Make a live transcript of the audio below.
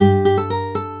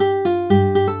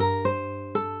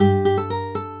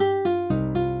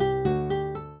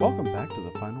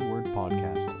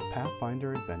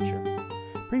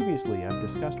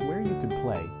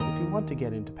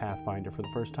Pathfinder for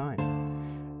the first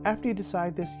time. After you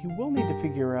decide this, you will need to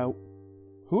figure out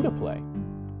who to play.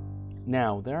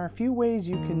 Now, there are a few ways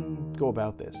you can go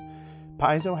about this.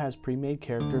 Paizo has pre-made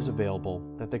characters available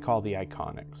that they call the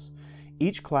Iconics.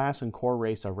 Each class and core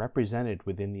race are represented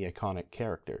within the iconic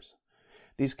characters.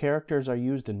 These characters are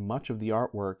used in much of the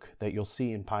artwork that you'll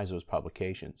see in Paizo's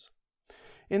publications.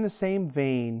 In the same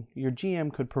vein, your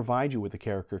GM could provide you with a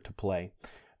character to play.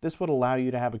 This would allow you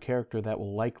to have a character that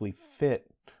will likely fit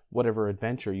whatever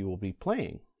adventure you will be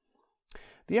playing.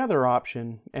 The other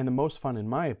option, and the most fun in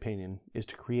my opinion, is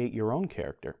to create your own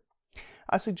character.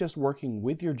 I suggest working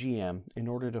with your GM in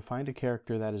order to find a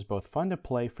character that is both fun to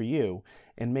play for you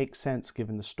and makes sense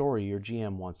given the story your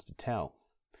GM wants to tell.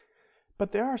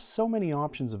 But there are so many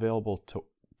options available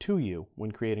to you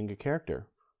when creating a character.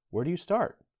 Where do you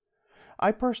start?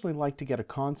 I personally like to get a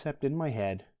concept in my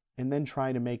head and then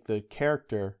try to make the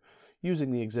character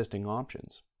using the existing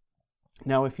options.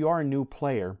 Now, if you are a new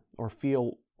player or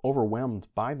feel overwhelmed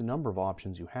by the number of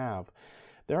options you have,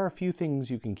 there are a few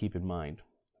things you can keep in mind.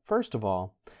 First of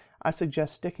all, I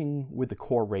suggest sticking with the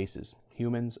core races: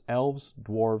 humans, elves,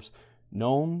 dwarves,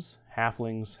 gnomes,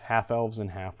 halflings, half-elves,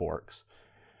 and half-orcs.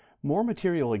 More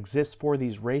material exists for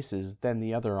these races than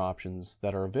the other options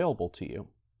that are available to you.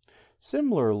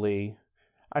 Similarly,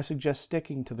 I suggest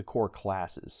sticking to the core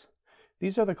classes.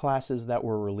 These are the classes that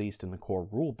were released in the core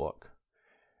rulebook.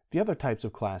 The other types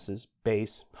of classes,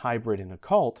 base, hybrid, and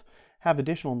occult, have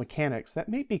additional mechanics that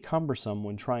may be cumbersome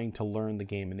when trying to learn the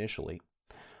game initially.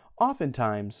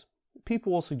 Oftentimes,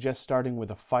 people will suggest starting with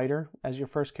a fighter as your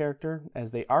first character,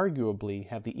 as they arguably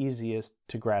have the easiest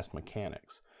to grasp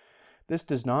mechanics. This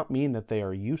does not mean that they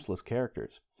are useless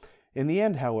characters. In the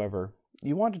end, however,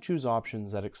 you want to choose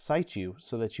options that excite you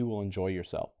so that you will enjoy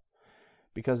yourself.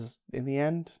 Because in the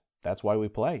end, that's why we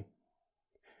play.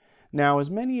 Now, as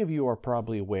many of you are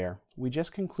probably aware, we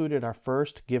just concluded our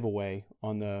first giveaway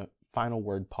on the Final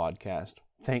Word podcast,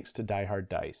 thanks to Die Hard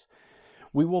Dice.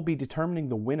 We will be determining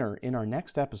the winner in our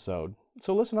next episode,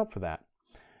 so listen up for that.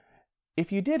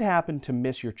 If you did happen to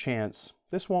miss your chance,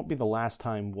 this won't be the last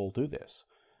time we'll do this.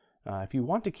 If you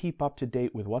want to keep up to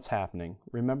date with what's happening,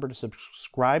 remember to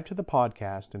subscribe to the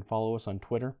podcast and follow us on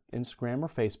Twitter, Instagram, or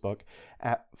Facebook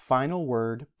at Final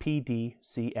Word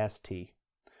PDCST.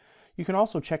 You can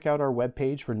also check out our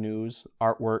webpage for news,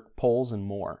 artwork, polls, and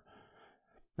more.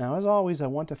 Now, as always, I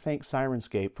want to thank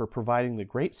Syrinscape for providing the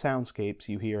great soundscapes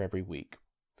you hear every week.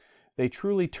 They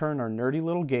truly turn our nerdy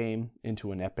little game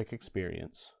into an epic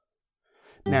experience.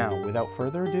 Now, without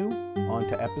further ado, on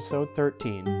to episode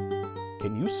 13.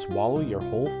 Can you swallow your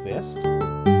whole fist?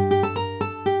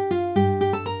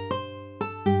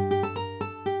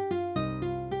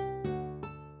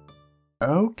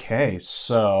 Okay,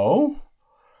 so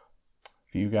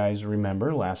if you guys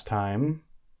remember last time,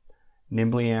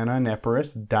 Nimbliana and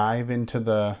Epirus dive into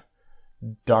the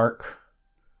dark,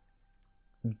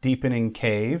 deepening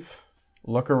cave,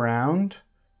 look around,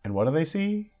 and what do they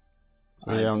see?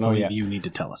 They don't know yet. You need to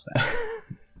tell us that.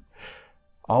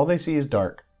 All they see is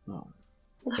dark. Oh.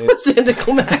 That was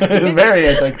anticlimactic. Very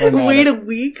anticlimactic. Wait a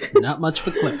week. Not much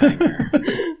of a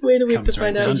cliffhanger. Wait a week Comes to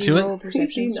find right out. down Did to you it. roll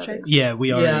perceptions checks? Yeah,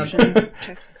 we are. Perceptions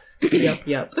checks.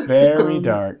 Yep. Very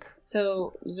dark.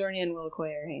 So, Zornia and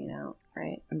Willoquay are hanging out,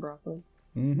 right? And Broccoli.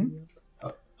 Mm-hmm.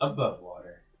 Above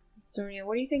water. Zornia,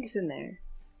 what do you think is in there?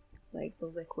 Like, the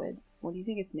liquid. What do you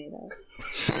think it's made of?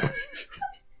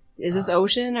 Is this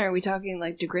ocean? Or are we talking,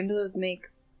 like, do Grindylows make,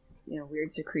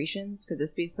 weird secretions? Could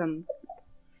this be some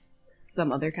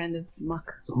other kind of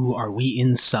muck? Ooh, are we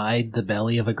inside the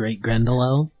belly of a great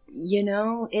Grindylow?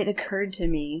 It occurred to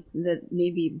me that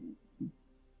maybe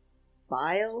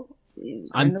bile?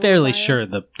 I'm fairly sure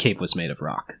the cape was made of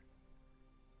rock.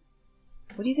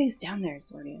 What do you think's down there,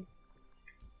 Zornia?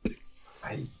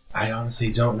 I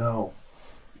honestly don't know.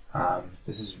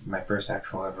 This is my first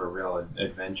actual ever real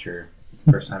adventure.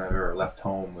 First time I've ever left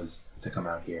home was to come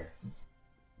out here.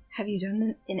 Have you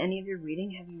done in any of your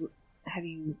reading? Have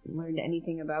you learned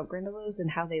anything about Grindylows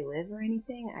and how they live or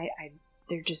anything?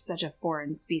 They're just such a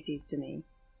foreign species to me.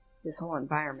 This whole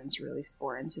environment's really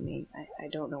foreign to me. I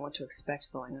don't know what to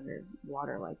expect going under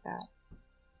water like that.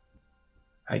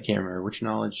 I can't remember which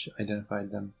knowledge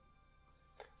identified them.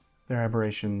 They're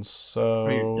aberrations, so...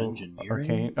 Dungeoneering?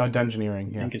 Arcane. Oh, dungeoneering,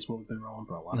 I yeah. think it's what we've been rolling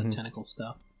for a lot of tentacle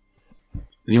stuff.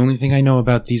 The only thing I know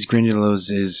about these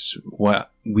Grindylows is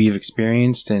what we've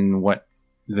experienced and what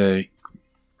the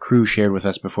crew shared with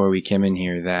us before we came in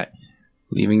here, that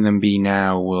leaving them be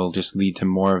now will just lead to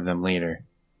more of them later.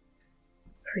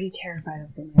 Pretty terrified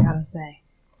of them, I gotta say.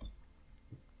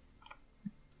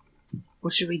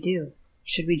 What should we do?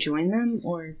 Should we join them,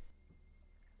 or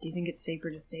do you think it's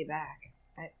safer to stay back?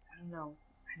 don't know.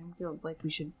 I don't feel like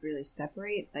we should really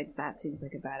separate. Like, that seems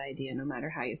like a bad idea, no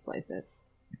matter how you slice it.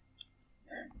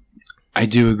 I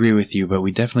do agree with you, but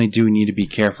we definitely do need to be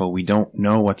careful. We don't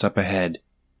know what's up ahead.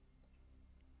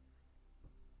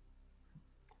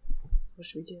 What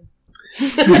should we do?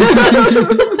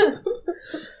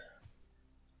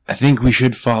 I think we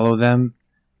should follow them.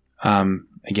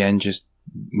 Again, just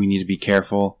we need to be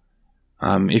careful.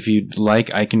 If you'd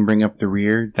like, I can bring up the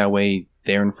rear. That way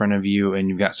they're in front of you and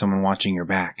you've got someone watching your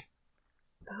back.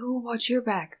 Oh, watch your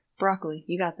back. Broccoli,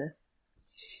 you got this.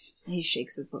 And he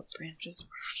shakes his little branches.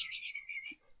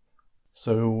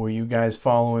 So were you guys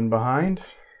following behind?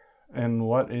 And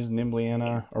what is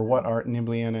Nimbliana, Yes. or what are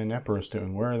Nimbliana and Epirus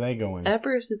doing? Where are they going?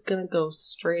 Epirus is gonna go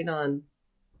straight on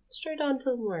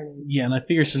till morning. Yeah, and I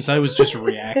figure since I was just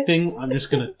reacting, I'm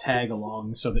just gonna tag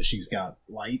along so that she's got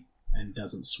light and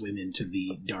doesn't swim into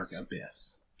the dark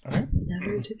abyss. Okay.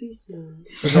 Never to be seen.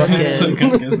 So go ahead, So I guess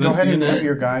go that's ahead the and end. move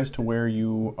your guys to where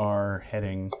you are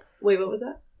heading. Wait, what was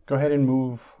that? Go ahead and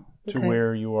move to Okay.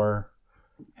 where you are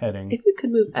heading. If you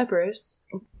could move Epirus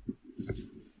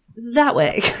that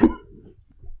way.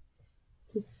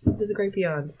 Just to the great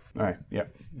beyond. All right.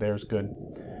 Yep. There's good.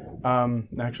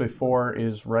 Actually, 4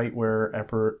 is right where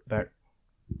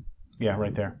Yeah,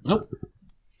 right there. Nope.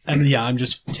 And yeah, I'm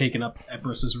just taking up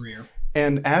Epirus's rear.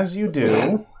 And as you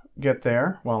do get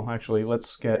there, well, actually,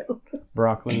 let's get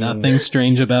Broccoli Nothing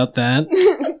strange about that.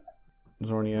 and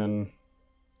Zornian.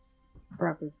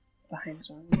 Broccoli's behind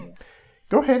his arm.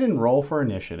 Go ahead and roll for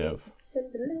initiative.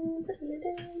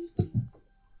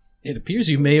 It appears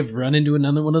you may have run into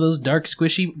another one of those dark,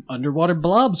 squishy underwater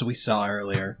blobs we saw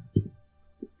earlier.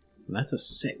 And that's a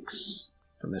 6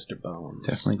 for Mr. Bones.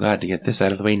 Definitely glad to get this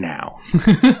out of the way now.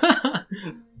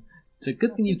 It's a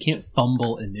good thing you can't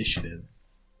fumble initiative.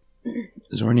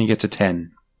 Zornia gets a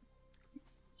 10.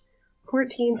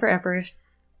 14 for Epirus.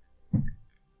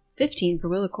 15 for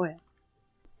Willacoya.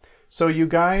 So you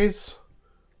guys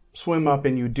swim up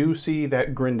and you do see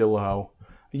that Grindylow.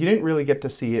 You didn't really get to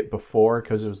see it before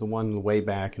because it was the one way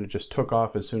back and it just took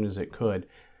off as soon as it could.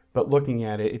 But looking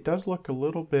at it, it does look a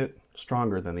little bit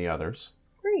stronger than the others.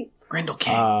 Great. Grendel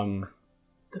King.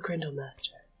 The Grindel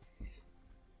Master.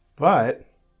 But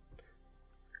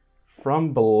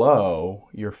from below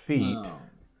your feet, Oh.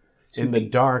 in the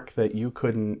dark that you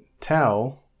couldn't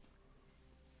tell,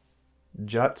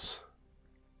 juts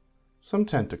some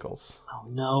tentacles. Oh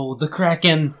no, the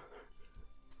Kraken!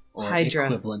 Or Hydra.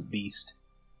 equivalent beast.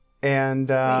 And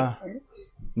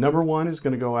number 1 is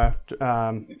going to go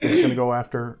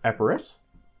after Epirus.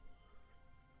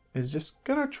 Is just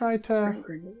going to try to.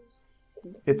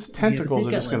 Its tentacles Yeah,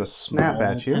 are they've just got, going like, to snap small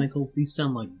at you. Tentacles. These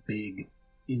sound like big,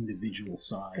 individual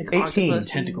size. Like 18.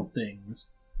 octopus. Tentacle things.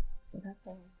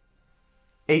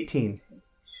 18.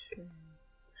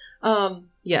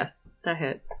 Yes, that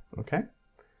hits. Okay.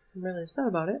 I'm really upset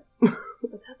about it.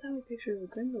 But that's how we picture the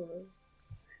Grindelows.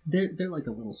 They're like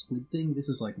a little squid thing. This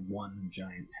is like one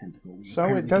giant tentacle. We So it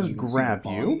apparently does can even see the grab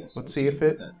body you. Let's see if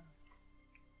associated it with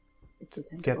It's a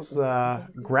tentacle. gets the size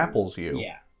of a grapples you.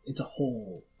 Yeah, it's a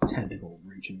whole tentacle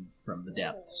reaching from the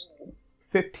depths.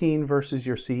 15 versus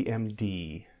your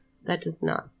CMD. That does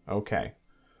not. Okay.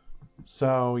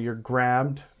 So you're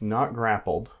grabbed, not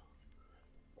grappled.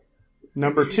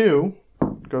 Number 2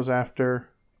 goes after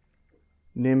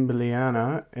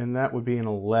Nimbliana, and that would be an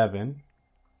 11.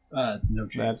 No That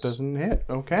chance. doesn't hit.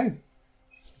 Okay.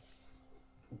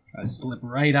 I slip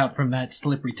right out from that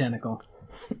slippery tentacle.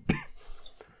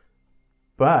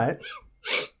 But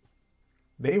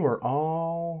they were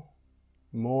all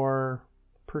more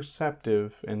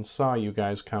perceptive and saw you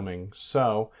guys coming.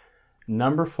 So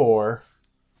number 4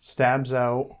 stabs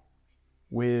out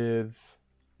with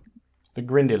the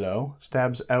Grindylow,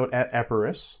 stabs out at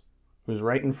Epirus, who's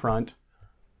right in front,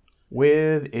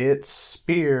 with its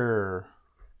spear.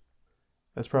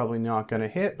 That's probably not going to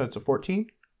hit, but it's a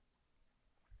 14.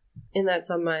 And that's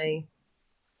on my...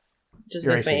 Just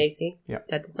Your against my AC. AC? Yeah.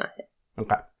 That does not hit.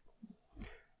 Okay.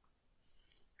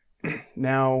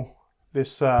 Now,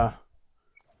 this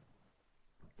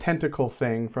tentacle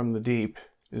thing from the deep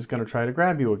is going to try to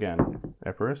grab you again,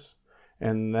 Epirus.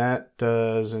 And that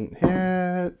doesn't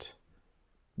hit,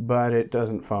 but it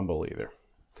doesn't fumble either.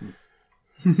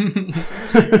 What does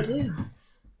it do?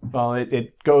 Well,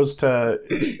 it goes to...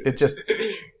 It just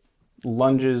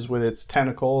lunges with its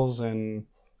tentacles and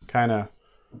kind of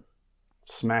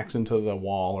smacks into the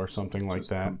wall or something like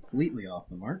that. Completely off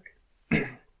the mark.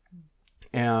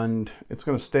 And it's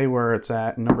going to stay where it's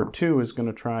at. Number 2 is going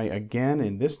to try again,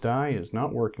 and this die is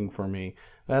not working for me.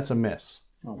 That's a miss.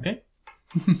 Okay.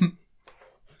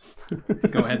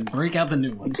 Go ahead and break out the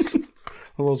new ones.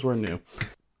 Well, those were new.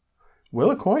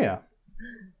 Willakoya.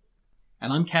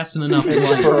 And I'm casting enough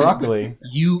light. Broccoli.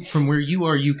 From where you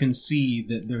are, you can see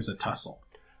that there's a tussle.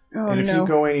 Oh, And if no. you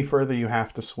go any further, you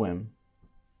have to swim.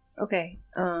 Okay.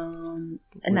 And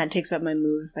that takes up my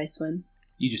move if I swim.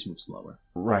 You just move slower.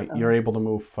 Right. Oh. You're able to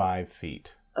move 5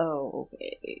 feet. Oh,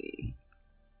 okay.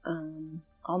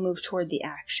 I'll move toward the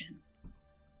action.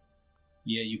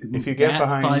 Yeah, you can move If you get that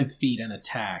behind- 5 feet and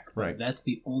attack. But Right. That's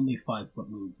the only 5-foot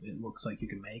move it looks like you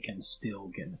can make and still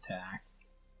get an attack.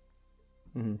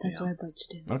 Mhm. That's Yeah. what I'd like to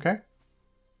do. Okay.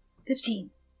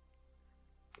 15.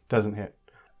 Doesn't hit.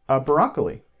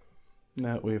 Broccoli.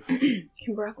 No, we've...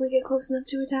 Can Broccoli get close enough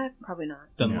to attack? Probably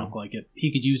not. Doesn't No. look like it.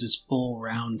 He could use his full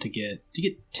round to get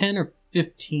 10 or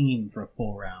 15 for a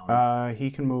full round. he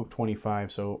can move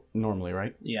 25, so normally,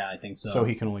 right? Yeah, I think so. So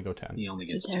he can only go 10. He only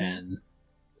So gets 10. 10.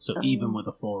 So even with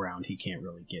a full round, he can't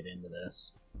really get into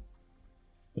this.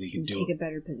 But he Can could do take it. a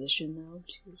better position, though,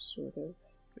 to sort of...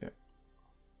 Yeah.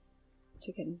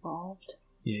 To get involved.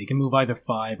 Yeah, he can move either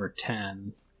 5 or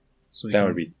 10. So he That can-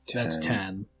 would be 10. That's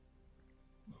 10.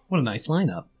 What a nice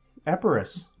lineup.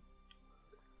 Epirus.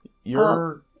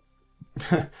 You're...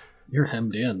 You're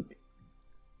hemmed in.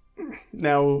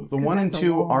 Now, the 1 and that's a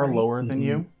 2 wall, are right? lower than Mhm.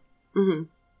 you. Mm-hmm.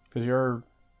 Because you're...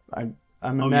 I'm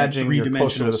yeah, imagining you're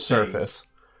closer to the three-dimensional surface.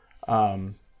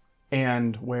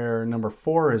 And where number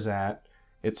 4 is at,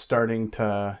 it's starting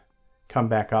to come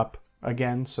back up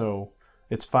again, so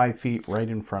it's 5 feet right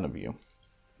in front of you.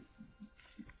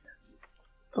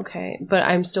 Okay, but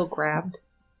I'm still grabbed.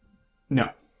 No.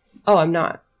 Oh, I'm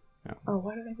not. No. Oh,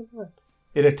 why did I think I was?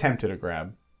 It attempted a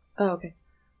grab. Oh, okay.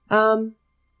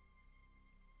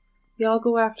 Y'all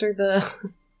go after the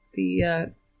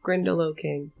Grindalo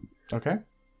King. Okay.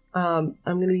 I'm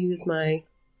gonna use my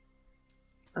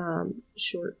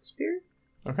short spear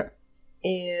Okay.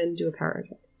 and do a power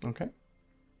attack. Okay.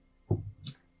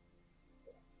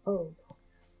 Oh,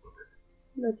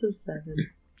 that's a 7.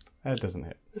 That doesn't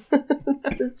hit.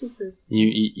 That was super.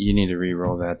 You need to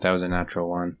re-roll that. That was a natural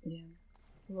 1. Yeah.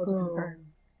 Oh.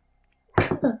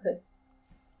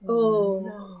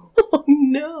 Oh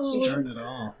no! Start it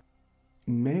off.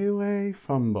 Melee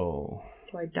fumble.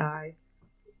 Do I die?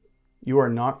 You are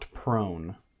knocked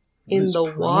prone. In It's the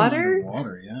prone water?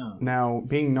 underwater, yeah. Now,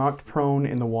 being knocked prone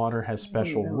in the water has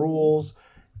special ability. rules.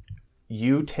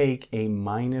 You take a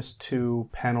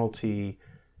 -2 penalty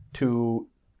to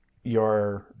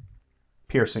your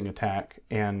piercing attack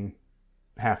and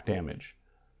half damage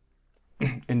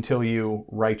until you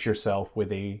right yourself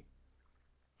with a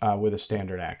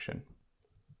standard action.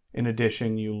 In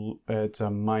addition, it's a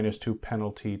 -2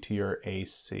 penalty to your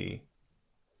AC.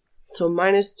 So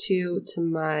 -2 to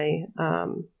my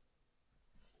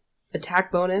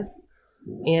attack bonus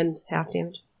and half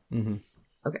damage. Mm-hmm.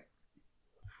 Okay.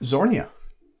 Zornia.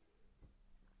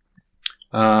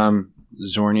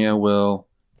 Zornia will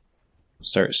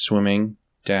start swimming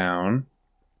down.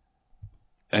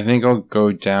 I think I'll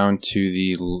go down to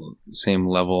the same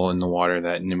level in the water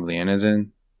that Nimbliana's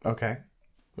in. Okay.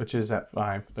 Which is at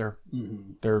 5. They're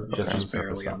Mm-hmm. just on Just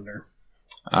barely surface. under.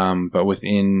 But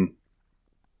within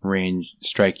range,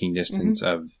 striking distance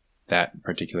of that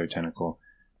particular tentacle.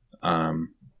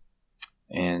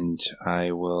 And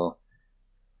I will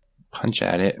punch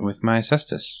at it with my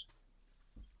cestus.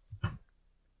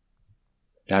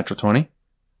 Natural 20.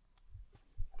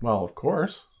 Well, of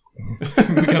course. We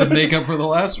gotta make up for the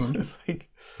last one. It's like,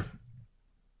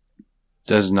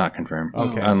 Does not confirm.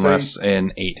 okay. Unless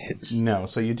an 8 hits. No,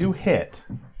 so you do hit.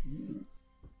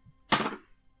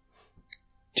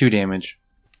 2 damage.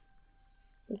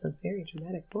 That's a very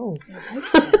dramatic roll.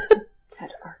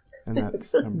 That arc. And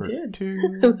that's number Did.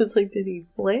 2. I was like, did he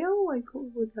flail? Like,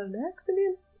 was that an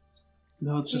accident?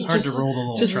 No, it's just hard to roll the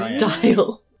little Just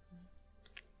triangles.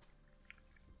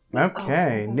 style.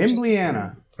 Okay, Oh,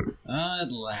 Nimbliana.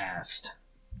 At last.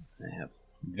 I have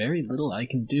very little I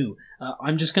can do.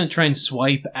 I'm just going to try and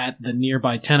swipe at the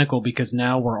nearby tentacle because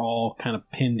now we're all kind of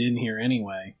pinned in here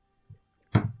anyway.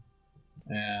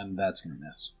 And that's going to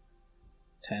miss.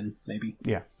 10, maybe.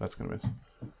 Yeah, that's going to miss.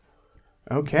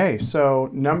 Okay, so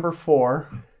number 4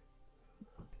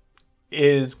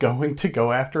 is going to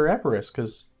go after Epirus,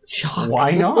 because Shock.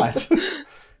 why not?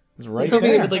 It's right So there.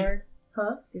 weird, like-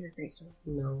 Huh? You're a great sword.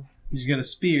 No. She's got a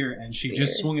spear, and she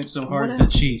just Spear. swung it so hard What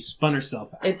that she spun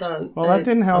herself out. It's on. Well, that it's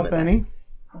didn't on help my back. any.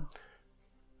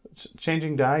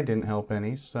 Changing die didn't help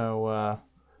any, so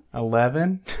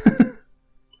 11.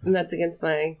 And that's against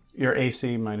my. Your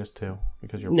AC -2,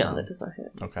 because you're No, prone. that does not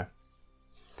hit. Okay.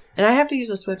 And I have to use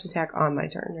a swift attack on my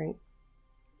turn, right?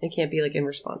 It can't be like in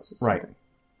response to something. Right.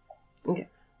 Okay.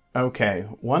 Okay,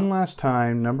 one last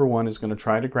time, number 1 is going to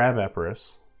try to grab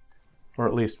Epirus. Or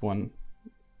at least one.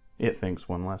 It thinks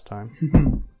one last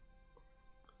time.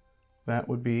 That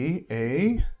would be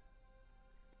a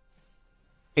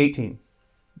 18.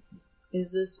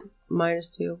 Is this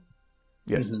 -2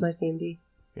 Yes. to my CMD?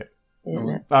 Yeah. Isn't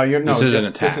it? Oh, you're no. This is an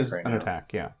just- attack This is right an now.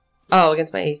 attack. Yeah. Oh,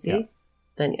 against my AC? Yeah.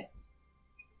 Then yes.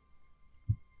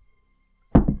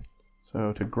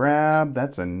 So to grab,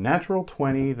 that's a natural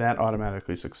 20. That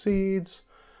automatically succeeds.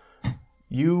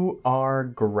 You are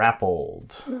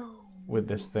grappled with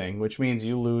this thing, which means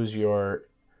you lose your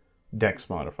dex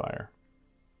modifier.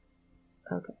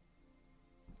 Okay.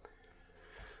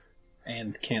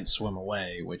 And can't swim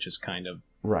away, which is kind of...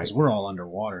 Right. Because we're all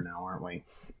underwater now, aren't we?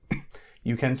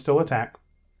 You can still attack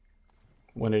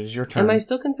when it is your turn. Am I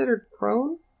still considered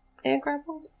prone and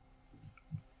grappled?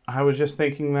 I was just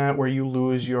thinking that where you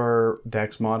lose your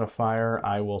dex modifier,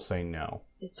 I will say no.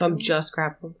 So I'm just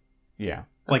grappled. Yeah.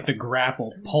 Like the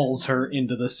grapple pulls her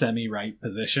into the semi-right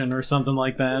position or something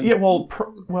like that? Yeah, well,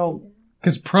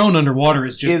 Because prone underwater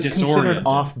is just is disoriented. considered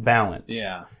off balance.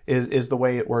 Yeah. Is the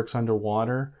way it works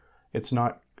underwater. It's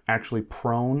not actually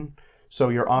prone. So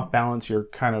you're off balance, you're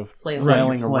kind of Flailing.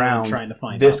 flailing Right, around. trying to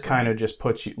find this out, kind right. of just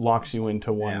locks you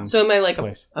into one. Yeah. So am I like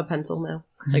Place. a pencil now?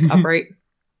 Like upright?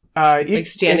 Like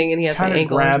standing and he has my kind of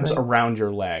ankle or grabs something? around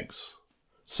your legs.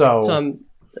 So I'm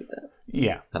like that.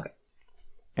 yeah. Okay.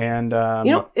 And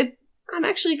I'm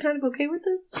actually kind of okay with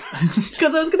this.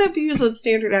 Because I was going to have to use a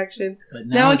standard action. But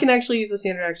Now I can actually use a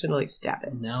standard action to like stab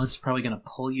it. Now it's probably going to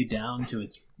pull you down to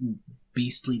its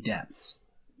beastly depths.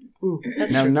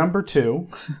 That's now true. number 2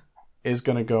 is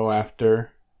going to go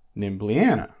after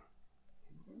Nimbliana.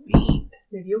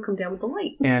 Maybe you'll come down with the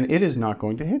light. And it is not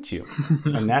going to hit you.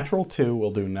 A natural 2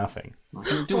 will do nothing. Not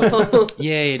going to do it.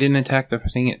 Yay, it didn't attack the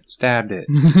thing, it stabbed it.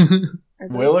 Are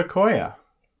those- Willakoya.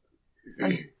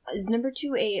 Is number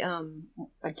 2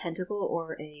 a tentacle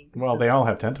or a... Well, they all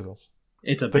have tentacles.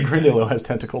 It's a The big Grindylow has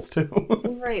tentacles too.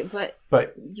 Right, but...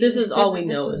 But This you is said all we that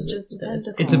this know, was is just a that it's-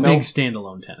 tentacle. It's a No. big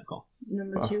standalone tentacle.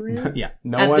 Number 2 is? Yeah.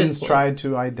 no At this one's point. tried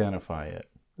to identify it.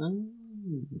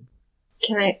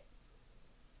 Can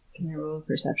I roll a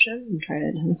perception and try to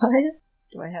identify it?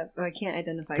 Do I have... Oh, I can't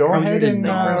identify Go creatures. ahead and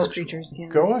Like most creatures can.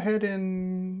 go ahead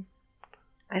and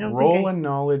I don't roll think I... a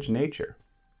knowledge nature.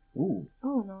 Ooh.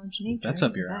 Oh, knowledge nature. That's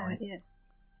up I your did that, alley. Yeah.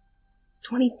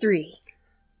 23.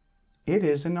 It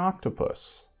is an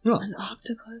octopus. An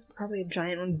octopus? Probably a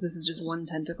giant one because this is just one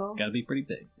tentacle. Got to be pretty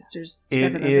big. There's It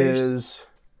 7 others. is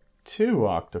 2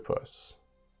 octopus.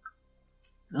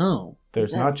 Oh. There's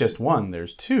Is that- not just one.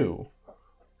 There's 2.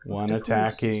 One Octopus.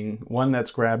 attacking, one that's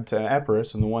grabbed to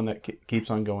Epirus, and the one that keeps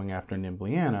on going after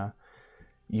Nimbliana.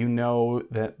 You know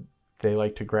that they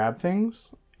like to grab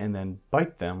things and then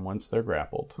bite them once they're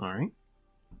grappled. All right.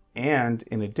 And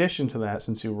in addition to that,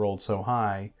 since you rolled so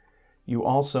high, you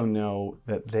also know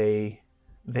that they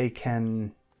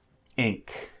can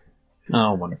ink.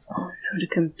 Oh, wonderful. Oh, no, to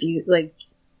confuse... Like,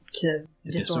 to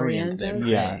To disorient them. us?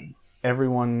 Yeah.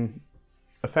 Everyone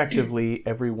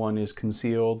is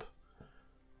concealed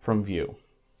from view.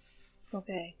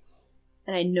 Okay.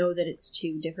 And I know that it's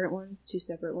 2 different ones? 2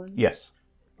 separate ones? Yes.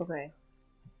 Okay.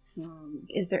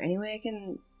 Is there any way I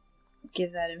can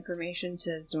give that information to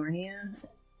Zornia?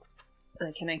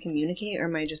 Like, can I communicate, or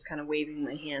am I just kind of waving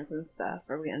my hands and stuff?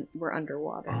 Or we're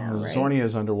underwater now, right? Zornia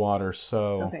is underwater,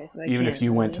 so, Okay, so I even if can't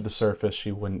you went really- to the surface,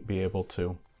 she wouldn't be able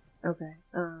to. Okay.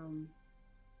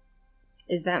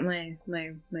 Is that my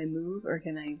move, or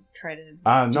can I try to?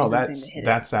 No, do something to hit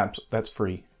it? that's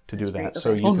free to That's do that. free,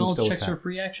 So okay. you Oh, can knowledge still checks attack. are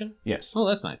free action? Yes. Oh,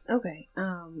 that's nice. Okay.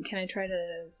 Can I try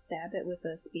to stab it with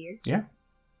a spear? Yeah.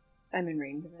 I'm in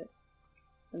range of it.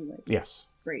 I'm like Yes.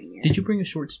 right here. Did you bring a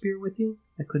short spear with you?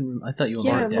 I couldn't. I thought you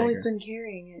Yeah, had a I've dagger. always been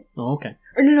carrying it. Oh, okay.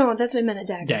 Or no, that's what I meant. A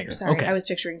dagger. Dagger, Sorry, okay. I was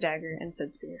picturing dagger and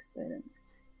said spear. But I meant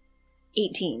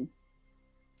 18.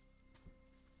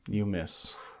 You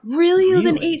miss. Really? You have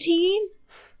an Really? 18?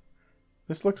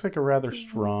 This looks like a rather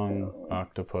strong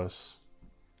octopus.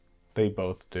 They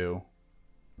both do.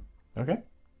 Okay.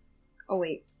 Oh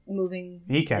wait, moving.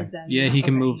 He can. Is that Yeah, he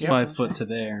can okay, move Yes. 5 foot to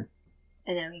there.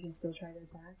 And now he can still try to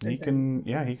attack. Or He is that can. just-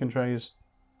 Yeah, he can try his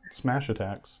smash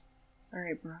attacks. All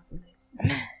right, broccoli.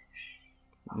 Smash.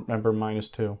 Remember,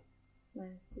 -2.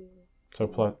 -2. So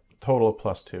total of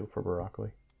 +2 for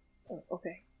broccoli. Oh,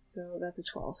 okay, so that's a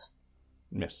 12.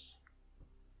 Miss.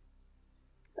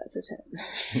 That's a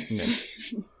 10.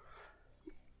 Miss.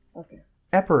 Okay.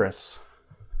 Epirus.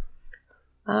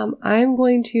 I'm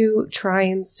going to try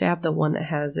and stab the one that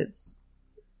has its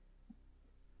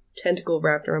tentacle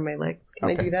wrapped around my legs. Can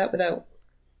I Okay. do that without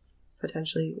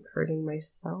potentially hurting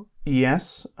myself?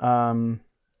 Yes.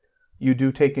 You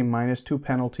do take a -2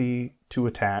 penalty to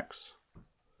attacks.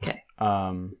 Okay.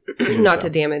 To do Not so.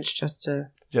 to damage, just to...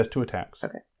 Just to attacks.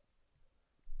 Okay.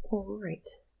 All right.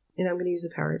 And I'm going to use a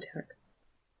power attack.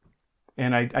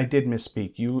 And I did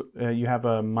misspeak. You have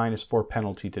a -4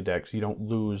 penalty to dex. You don't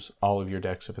lose all of your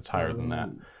dex if it's higher than that.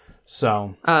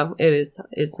 So Oh, it is.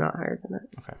 It's not higher than that.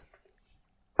 Okay.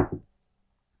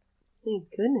 Thank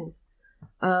goodness.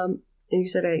 And you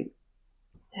said I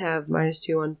have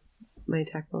 -2 on my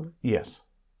attack bonus. yes,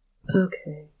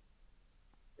 Okay.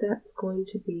 That's going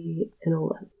to be an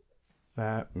 11.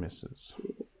 that misses.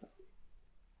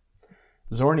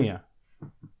 Zornia.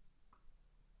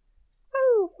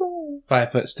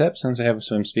 5 foot step since I have a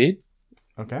swim speed.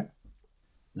 Okay.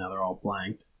 Now they're all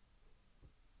flanked.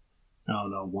 Oh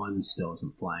no, one still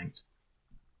isn't flanked.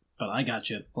 But I got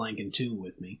you flanking 2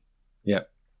 with me. Yep.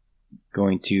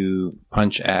 Going to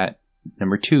punch at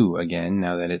number 2 again,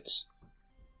 now that it's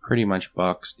pretty much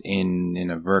boxed in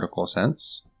a vertical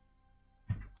sense.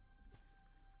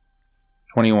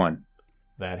 21.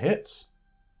 That hits.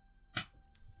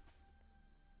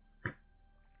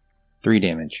 3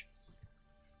 damage.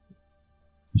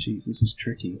 Jeez, this is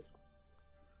tricky.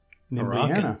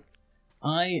 Nimbiana.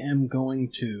 I am going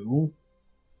to...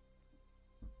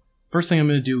 First thing I'm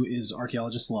going to do is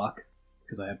Archaeologist Luck,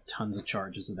 because I have tons of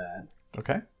charges of that.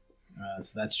 Okay.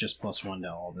 So that's just +1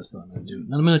 to all this that I'm going to do.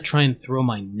 Then I'm going to try and throw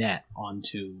my net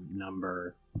onto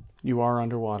number... You are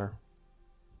underwater.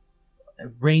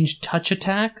 Ranged touch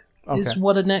attack is Okay.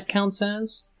 what a net counts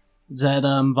as. Is that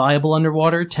viable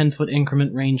underwater? 10-foot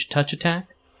increment ranged touch attack?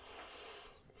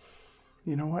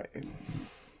 You know what?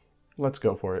 Let's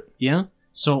go for it. Yeah?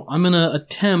 So I'm going to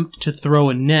attempt to throw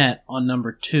a net on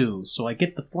number 2, so I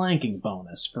get the flanking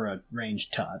bonus for a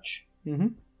ranged touch.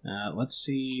 Mm-hmm. Let's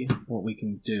see what we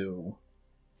can do.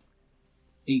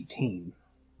 18.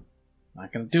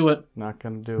 Not going to do it. Not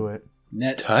gonna do it.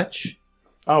 Net. Touch?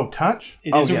 Oh, touch?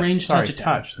 It oh, is a yes. ranged Sorry, touch attack.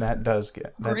 touch. That does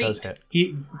Great.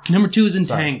 hit. Number 2 is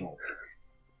entangled.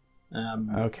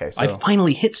 Okay, so I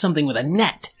finally hit something with a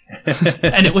net.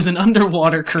 And it was an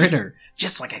underwater critter,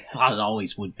 just like I thought it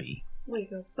always would be.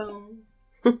 Wake up, bones.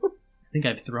 I think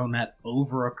I've thrown that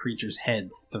over a creature's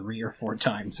head 3 or 4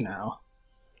 times now.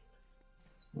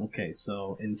 Okay,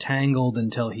 so entangled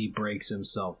until he breaks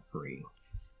himself free.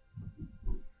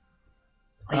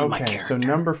 Play my okay, character. so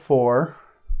number 4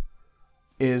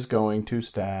 is going to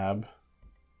stab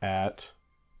at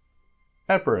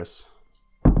Epirus.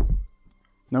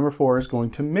 Number 4 is going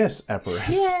to miss Epirus.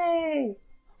 Yay!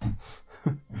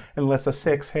 Unless a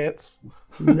 6 hits.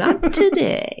 Not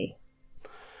today.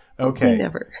 Okay.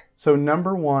 Never. So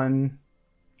number 1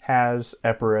 has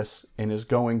Epirus and is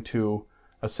going to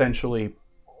essentially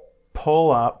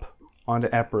pull up onto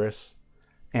Epirus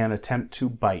and attempt to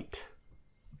bite.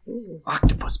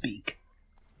 Octopus beak.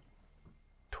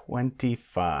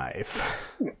 25.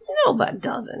 No, that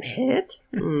doesn't hit.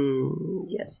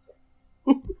 Yes, it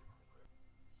does.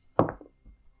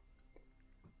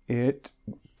 It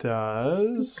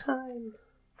does Kind.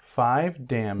 5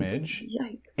 damage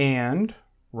Yikes. and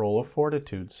roll a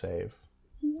fortitude save.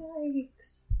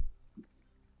 Yikes.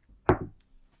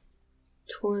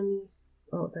 20.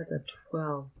 Oh, that's a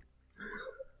 12.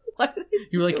 What?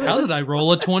 You were like, It was how a did I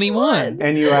roll a 21?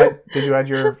 And did you add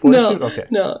your No, fortitude? Okay.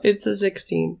 no, it's a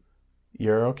 16.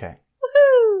 You're okay.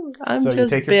 Woohoo! I'm So you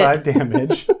just take bit. your 5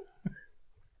 damage.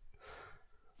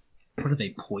 What are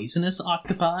they, poisonous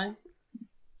octopi?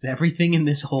 Does everything in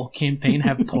this whole campaign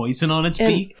have poison on its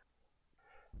And- beak?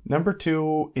 Number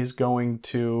 2 is going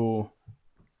to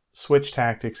switch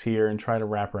tactics here and try to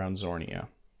wrap around Zornia.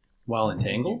 While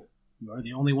entangled? You are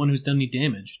the only one who's done any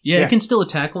damage. Yeah, Yeah. it can still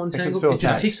attack while can entangled. still It just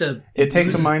attack. takes a... It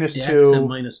takes a uses minus dex 2. and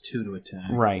 -2 to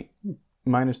attack. Right.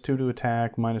 -2 to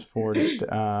attack, -4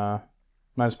 to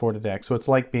 -4 to dex. So it's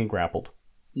like being grappled.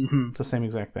 Mm-hmm. It's the same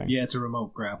exact thing. Yeah, it's a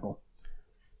remote grapple.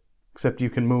 Except you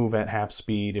can move at half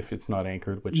speed if it's not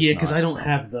anchored, which is Yeah, because not, I don't so.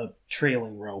 have the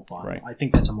trailing rope on. Right. I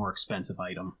think that's a more expensive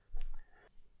item.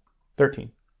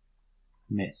 13.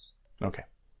 Miss. Okay.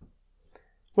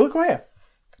 Well, go ahead.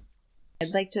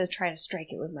 I'd like to try to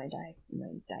strike it with my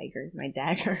dagger.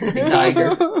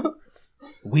 Dagger.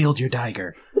 Wield your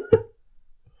dagger.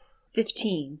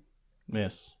 15.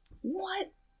 Miss.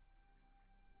 What?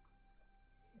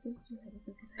 This is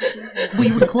a good idea.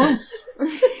 We were close.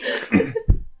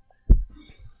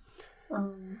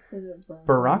 Is it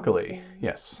Broccoli.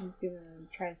 Yes. He's gonna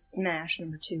try to smash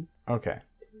number 2. Okay.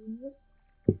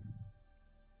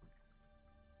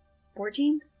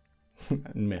 14?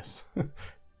 Miss.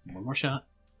 One more shot.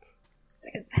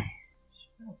 Second smash.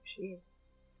 Oh, jeez.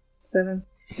 7.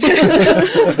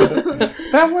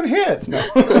 That one hits. No.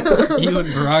 You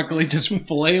and Broccoli just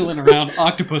flailing around,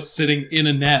 octopus sitting in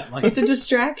a net. Like, It's a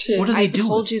distraction. what are they I doing?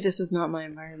 told you this was not my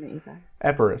environment, you guys.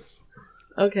 Epirus.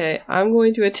 Okay, I'm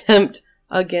going to attempt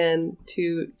again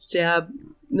to stab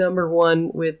number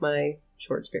 1 with my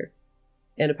short spear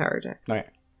and a power attack. Alright.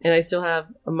 And I still have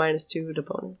a -2 to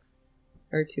bonus.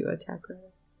 Or to attack,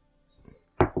 rather.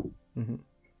 Mm-hmm.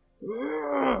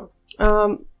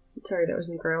 Sorry, that was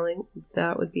me growling.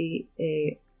 That would be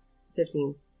a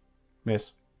 15.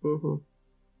 Miss. Mm-hmm.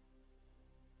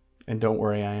 And don't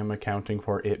worry, I am accounting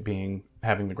for it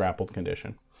having the grappled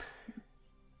condition.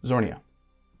 Zornia.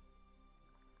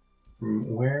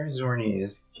 From where Zorni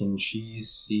is, can she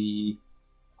see...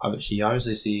 She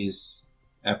obviously sees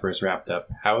Epirus wrapped up.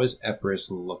 How is Epirus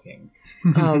looking?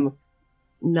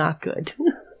 Not good.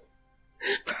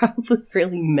 Probably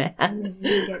really mad.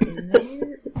 You get in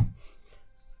there?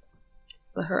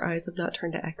 But her eyes have not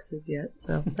turned to X's yet,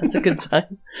 so that's a good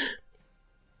sign.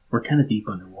 We're kind of deep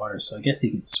underwater, so I guess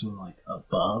he could swim like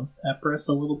above Epirus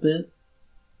a little bit.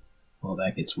 Well,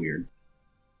 that gets weird.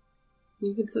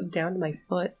 You can swim down to my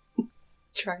foot.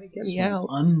 Try to get me Swim out.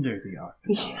 under the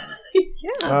octopus.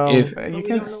 Yeah. Well, If- you we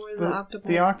can. don't know where the octopus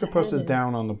The octopus is head down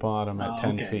is. on the bottom at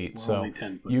 10 okay. feet, We're so only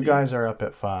 10 foot you deep. guys are up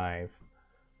at 5.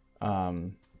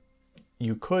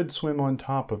 You could swim on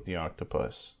top of the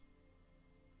octopus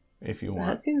if you want.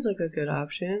 That seems like a good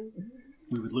option.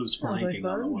 We would lose Sounds like flanking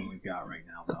on the fun. one we've got right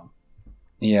now, though.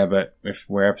 Yeah, but if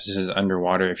where Epirus is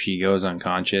underwater, if she goes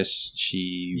unconscious,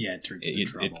 Yeah, it turns into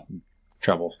trouble. it's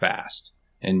trouble fast.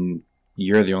 And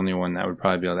you're the only one that would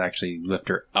probably be able to actually lift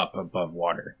her up above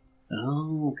water.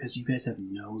 Oh, because you guys have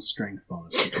no strength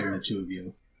bonus between the two of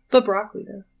you. But broccoli,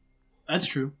 though. That's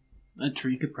true. That's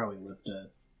true. You could probably lift a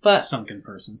But sunken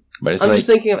person. But it's I'm like just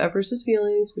thinking of Epirus's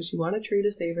feelings. Would she want a tree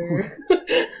to save her?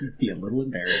 It'd be a little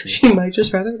embarrassing. She might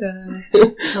just rather die.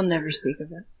 He'll never speak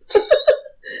of it.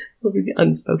 It'll be the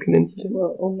unspoken incident.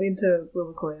 Well, only to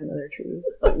Willicoy and other trees.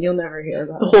 You'll never hear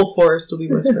about The whole forest will be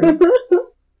whispering.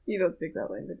 You don't speak that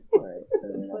language.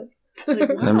 It's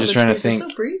alright. I'm just trying to think.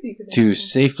 So breezy today. to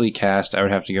safely cast, I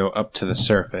would have to go up to the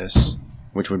surface,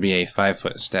 which would be a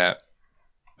 5-foot step.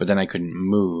 But then I couldn't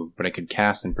move, but I could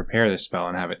cast and prepare the spell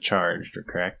and have it charged, or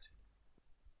correct?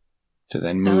 To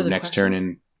then That was move a next question. turn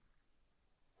and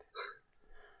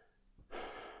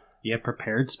You have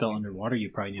prepared spell underwater.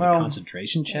 You probably need Well- a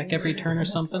concentration check every turn or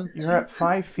something. You're at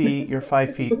 5 feet. You're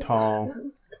 5 feet tall.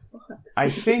 I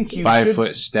think you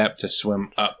 5-foot step to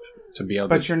swim up to be able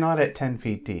But to. you're not at 10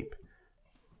 feet deep.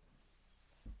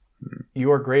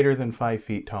 You are greater than 5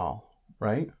 feet tall,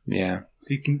 right? Yeah.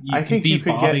 So you can. I could think be you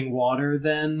could get- bobbing water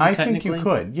then. I think you technically?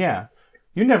 could, yeah.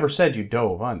 You never said you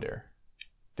dove under,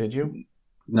 did you?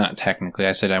 Not technically.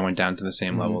 I said I went down to the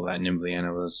same Mhm. level that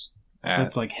Nimbliana was So at.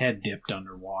 that's like head dipped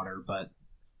underwater, but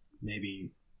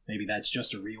maybe that's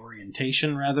just a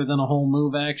reorientation rather than a whole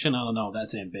move action. I don't know.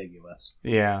 That's ambiguous.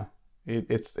 Yeah.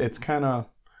 It's kind of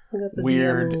That's a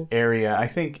weird DM. area. I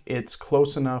think it's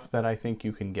close enough that I think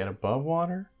you can get above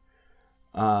water.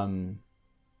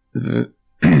 The,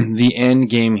 the end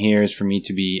game here is for me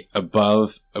to be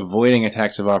above, avoiding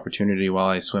attacks of opportunity while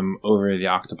I swim over the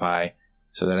octopi,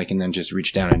 so that I can then just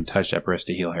reach down and touch Epirus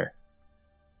to heal her.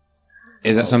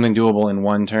 Is that something doable in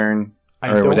one turn? I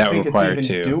Or don't would that think require it's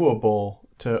even two? doable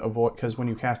to avoid, because when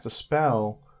you cast a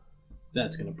spell,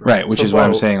 That's gonna break. Right, which is why I'm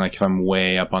Provoke. saying, like, if I'm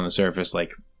way up on the surface,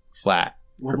 like, flat,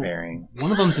 Well, preparing.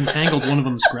 One of them's entangled, one of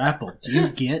them's grappled. Do you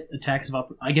get attacks of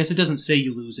opportunity? I guess it doesn't say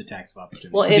you lose attacks of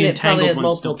opportunity. Well, so and the it probably entangled has one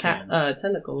multiple still can.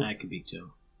 tentacles. That could be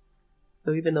too.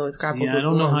 So even though it's So, grappled yeah, I with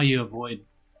don't know one- how you avoid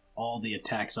all the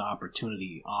attacks of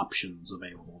opportunity options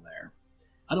available there.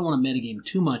 I don't want to metagame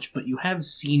too much, but you have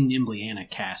seen Nimbliana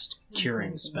cast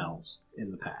curing spells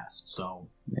in the past, so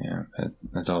Yeah,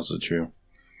 that's also true.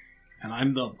 and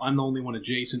I'm the only one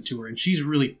adjacent to her, and she's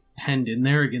really penned in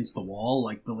there against the wall.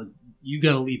 Like you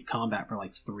got to leave combat for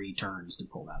like 3 turns to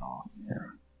pull that off.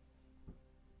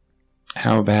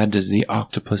 How bad does the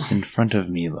octopus in front of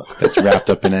me look that's wrapped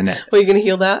up in a net? Well, you gonna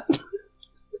heal that?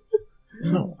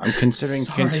 No, I'm considering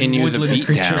to Sorry, continue the woodland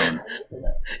creature. beatdown.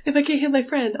 If I can't heal my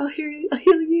friend, I'll heal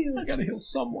you. I gotta heal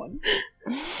someone.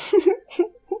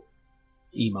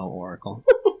 Emo Oracle.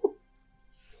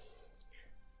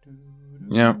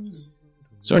 You know,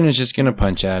 Zorna's just gonna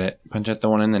punch at the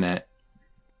one in the net.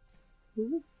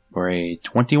 For a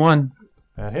 21.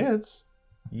 that hits.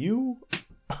 You.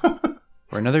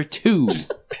 For another 2.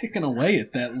 Just picking away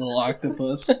at that little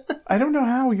octopus. I don't know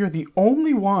how you're the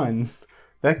only one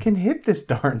that can hit this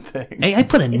darn thing. Hey, I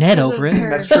put a net over it.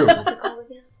 That's true. What's it called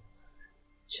again?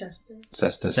 Cestus.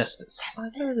 Cestus. Cestus. Oh, I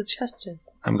thought it was a chested.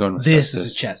 I'm going with This Cestus.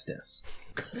 is a Chestus.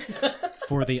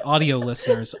 For the audio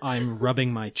listeners, I'm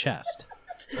rubbing my chest.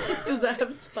 Does that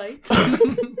have spikes?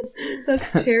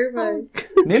 That's terrifying.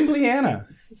 Nimbliana.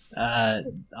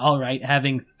 All right,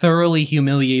 having thoroughly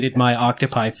humiliated my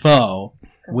octopi foe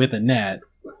with a net,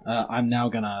 I'm now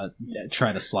gonna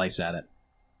try to slice at it.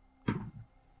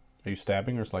 Are you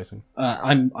stabbing or slicing?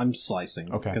 I'm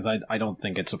slicing. Okay. Because I don't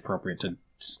think it's appropriate to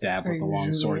stab with a Are you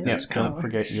long sword. usually- That's Yeah, kind don't of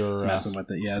forget your messing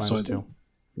with it. Yeah, minus so 2.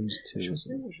 There's 2.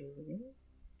 So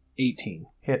 18.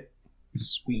 Hit.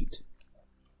 Sweet.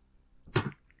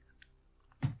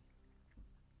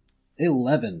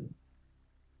 11.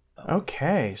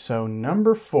 Okay, so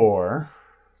number 4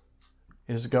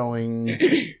 is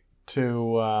going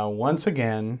to once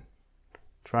again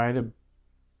try to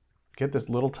get this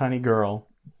little tiny girl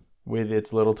with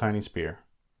its little tiny spear.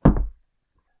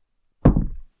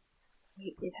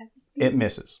 Wait, it has a speed. It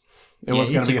misses. It Yeah, was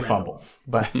going it's to be a incredible.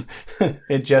 fumble, but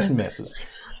it just misses.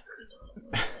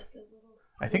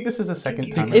 I think this is the second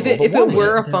time. If I rolled a it one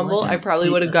were a with fumble, I probably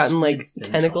would have gotten like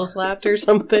tentacle slapped or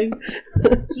something.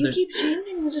 You keep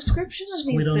changing the description of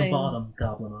these Squid on the things. bottom,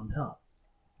 goblin on top.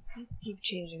 You keep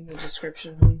changing the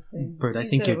description of these things. Bert, I You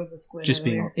think said you're it was a squid Just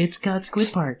being, earlier. it's got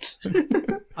squid parts.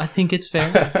 I think it's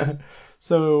fair.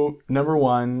 So number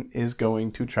 1 is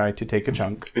going to try to take a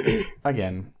chunk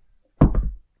again.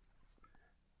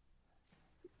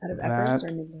 Out of Epirus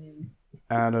that- or Midland?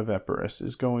 Out of Epirus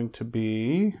is going to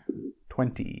be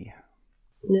 20.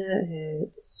 That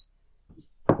hits.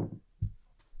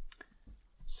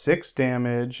 6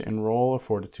 damage and roll a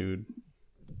fortitude.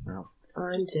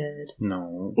 I'm dead.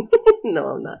 No. No,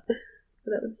 I'm not.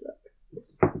 That would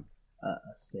suck.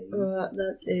 Save.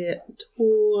 That's a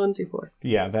 24.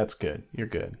 Yeah, that's good. You're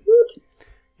good.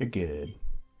 You're good.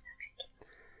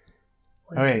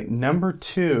 Okay, number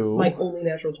 2. My only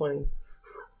natural 20.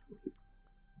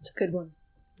 It's a good one.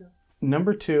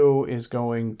 Number 2 is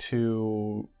going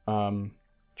to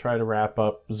try to wrap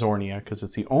up Zornia because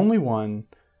it's the only one.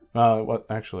 What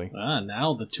actually?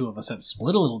 Now the two of us have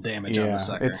split a little damage on Yeah, the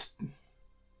sucker. it's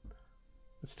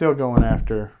still going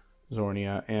after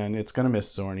Zornia, and it's going to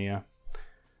miss Zornia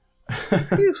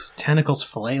Just tentacles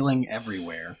flailing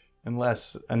everywhere.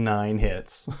 unless a 9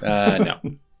 hits. No.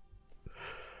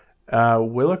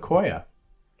 Willakoya.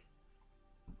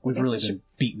 We've Guess really I should- been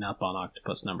beaten up on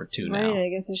Octopus number 2 now. Right, I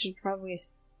guess I should probably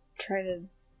try to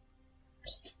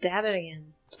stab it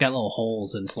again. It's got little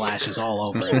holes and slashes all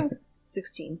over it.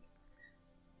 16.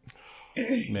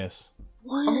 Miss.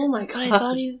 What? Oh my But I God.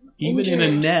 thought he was Even in a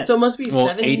injured. net. So it must be Well,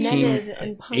 7. 18 Netted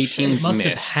and punctured. 18's Must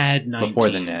have missed had 19. before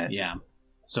the net. Yeah.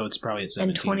 So it's probably a 17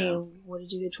 And 20. now. What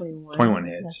did you get? 21. 21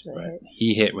 hits, That's what but hit.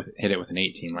 he hit it with an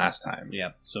 18 last time.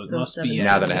 Yeah. So it So must be 17.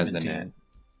 Now that it has the 17. net.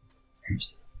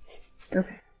 Curses.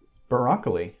 Okay.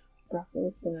 Broccoli.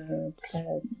 Broccoli's gonna try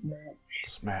to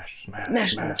Smash.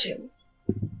 smash number 2.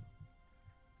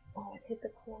 Oh, it hit the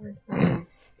cord.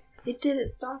 It did. It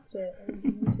stopped it. I didn't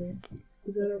mean to.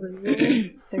 Is that over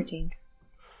here? 13.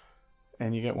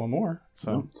 And you get one more.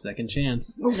 So Second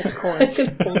chance. That I cord.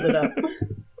 could hold it up.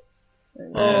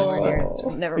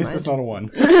 Oh, never at least it's mind. not a 1.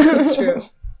 That's true.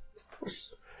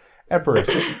 Epirus.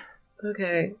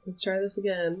 Okay, let's try this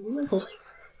again. What am I holding?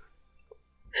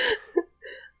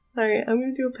 Alright, I'm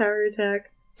gonna do a power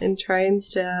attack and try and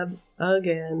stab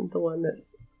again the one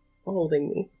that's holding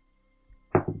me.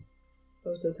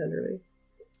 Oh, so tenderly.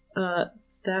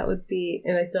 That would be,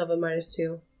 and I still have a -2. Is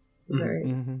that right?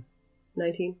 Mm-hmm.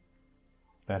 19.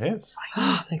 That hits.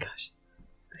 Oh my gosh.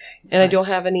 Okay. And I don't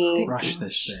Let's have any Crush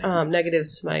this thing.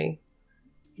 negatives to my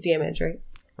damage, right?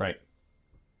 Right.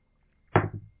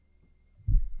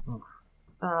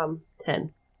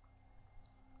 10.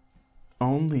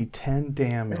 Only 10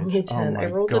 damage. Only 10. Oh my I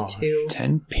rolled gosh. a 2.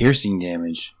 10 piercing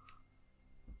damage.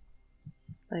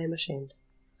 I am ashamed.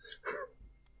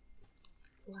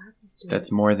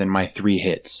 That's more than my 3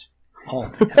 hits.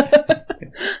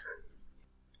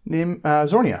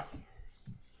 Zornia.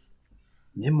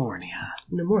 Pneumonia.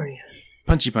 Pneumonia.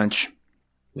 Punchy punch.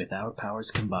 With our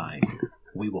powers combined,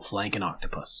 we will flank an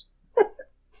octopus.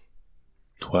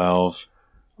 12.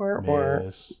 Or.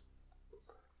 Miss.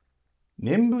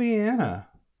 Nimbliana.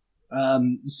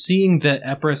 Seeing that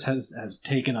Epirus has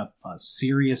taken a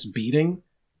serious beating,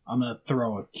 I'm going to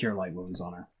throw a Cure Light Wounds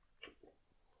on her.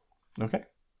 Okay.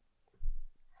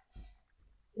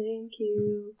 Thank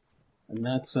you. And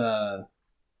that's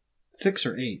 6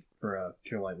 or 8 for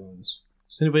Cure Light Wounds.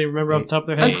 Does anybody remember off the top of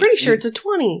their head? I'm pretty sure it's a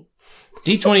 20.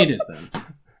 D20 it is then.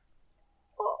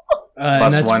 And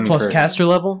Plus that's 1 plus per- caster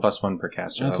level? Plus 1 per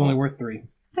caster. That's level. only worth 3.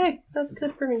 Hey, that's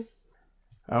good for me.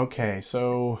 Okay,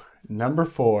 so number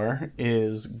 4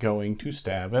 is going to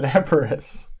stab at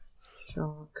Epirus.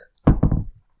 Shock.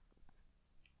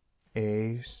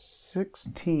 a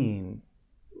 16.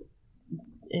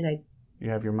 And You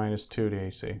have your -2 to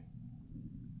AC.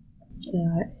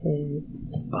 that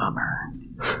is... Bummer.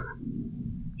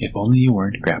 If only you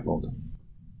weren't grappled.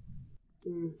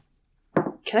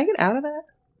 Can I get out of that?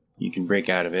 You can break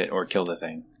out of it or kill the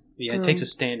thing. Yeah, it takes a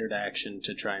standard action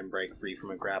to try and break free from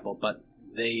a grapple, but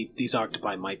these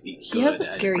octopi might be good He has a at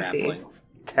scary grappling. face.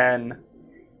 10.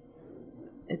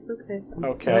 It's okay.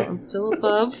 Okay. I'm still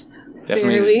above.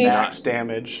 Definitely Barely. Max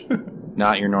damage.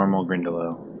 Not your normal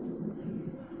Grindylow.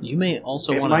 You may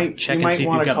also It want might- to check you and might see if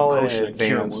wanna you've got call a it potion an of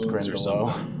cure advanced wounds or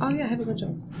Grindylow. something. Oh yeah, I have a bunch of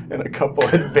them. And a couple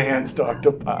advanced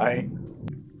octopi.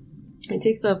 It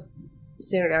takes a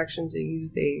standard action to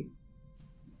use a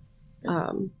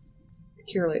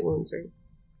cure light wounds, right?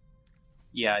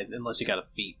 Yeah, unless you got a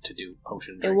feat to do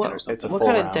potion And drinking what, or something. It's a what full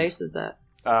kind round. of dice is that?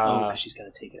 Oh, 'cause she's got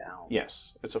to take it out.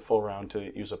 Yes, it's a full round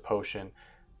to use a potion,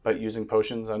 but using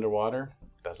potions underwater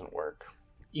doesn't work.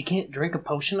 You can't drink a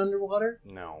potion underwater?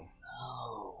 No.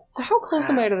 Oh. So how close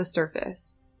am I to the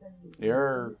surface?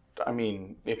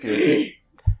 If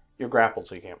you're grappled,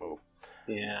 so you can't move.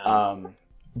 Yeah.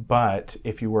 But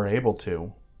if you were able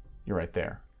to, you're right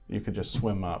there. You could just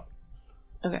swim up.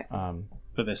 Okay.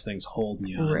 But this thing's holding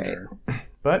you Right. under.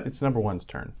 But it's number one's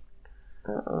turn.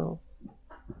 Uh-oh.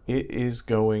 It is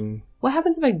going. What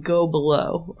happens if I go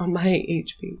below on my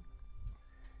HP?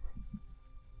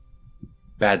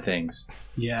 Bad things.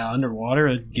 Yeah, underwater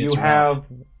it gets rough.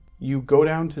 You go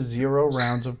down to 0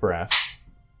 rounds of breath,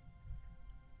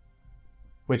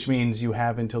 which means you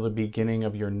have until the beginning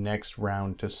of your next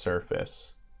round to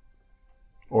surface,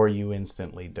 or you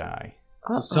instantly die.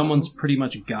 So someone's pretty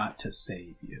much got to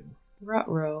save you.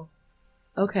 Ruh-roh.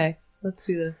 Okay, let's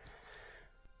do this.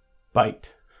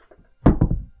 Bite.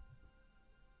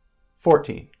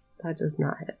 14. That does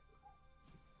not hit.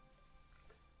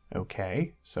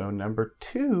 Okay, so number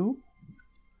 2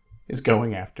 is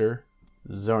going after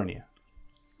Zornia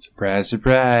Surprise,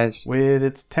 surprise. with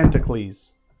its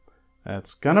tentacles.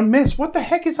 That's gonna miss. What the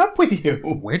heck is up with you?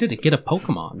 Where did it get a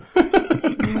Pokemon?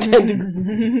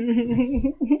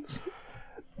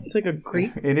 It's like a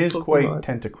Greek It is Pokemon. quite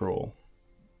tentacruel.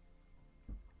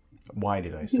 Why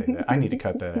did I say that? I need to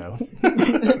cut that out.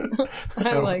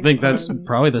 I like I think that's puns.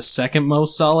 probably the second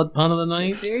most solid pun of the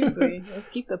night. Seriously, let's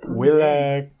keep the puns in.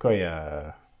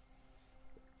 Willakoya.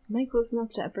 Am I close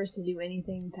enough to Epirus to do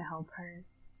anything to help her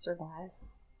survive?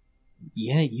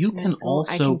 Yeah, you can Like,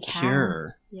 also I can cure.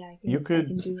 cast- Yeah, I can, You could- I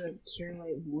can do a cure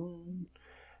light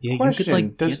wounds. Yeah, Question, you could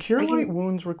like does get- Cure I can- Light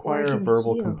Wounds require I a can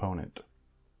verbal heal. component?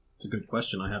 It's a good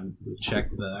question. I haven't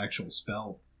checked the actual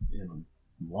spell in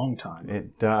a long time.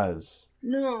 It does.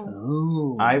 No.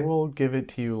 Oh, I will give it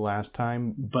to you last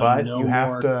time, but but no you have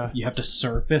more- to... You have to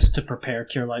surface to prepare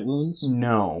cure light wounds.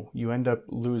 No, you end up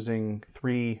losing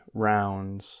 3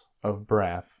 rounds of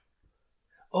breath,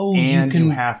 Oh, and you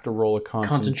can have to roll a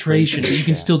concentration. You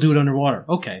can check. still do it underwater.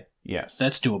 Okay, Yes.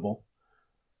 that's doable.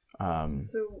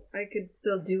 So I could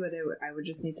still do it. I would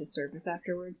just need to surface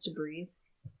afterwards to breathe.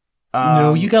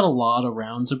 No, you got a lot of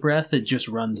rounds of breath. It just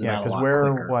runs Yeah, out a because lot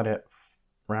we're, quicker. at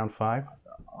round 5?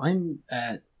 I'm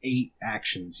at 8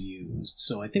 actions used,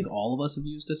 so I think all of us have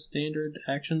used a standard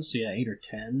action. So yeah, 8 or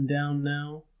 10 down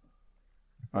now.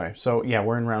 Alright, so yeah,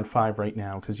 we're in round 5 right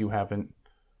now, because you haven't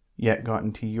yet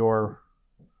gotten to your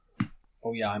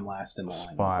Oh yeah, I'm last in the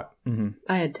line. spot. Mm-hmm.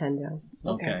 I had 10 down.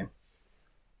 Okay.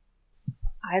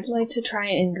 I'd like to try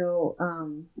and go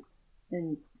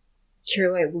and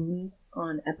cure light wounds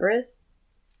on Epirus.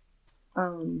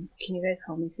 Can you guys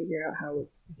help me figure out how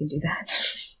I can do that?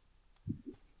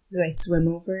 Do I swim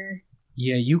over?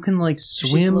 Yeah, you can like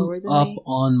She's swim lower than up me?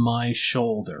 on my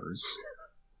shoulders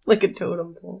Like a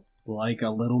totem pole. like a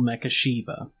little Mecha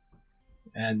Shiva.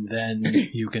 And then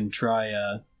you can try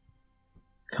a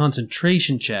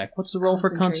concentration check. What's the roll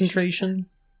for concentration?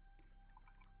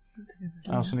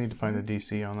 I also need to find a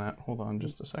DC on that. Hold on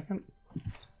just a second.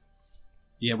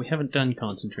 Yeah, we haven't done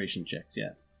concentration checks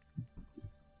yet.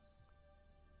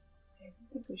 I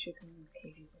think we should come in this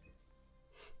cave first.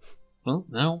 Well,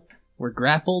 no. We're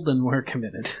grappled and we're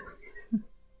committed.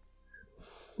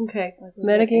 Okay. Like, was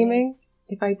that Metagaming.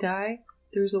 If I die,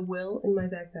 there's a will in my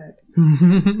backpack.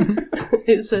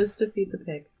 It says to feed the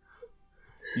pig.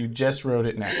 You just wrote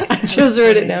it now. I just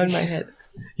wrote it now in my head.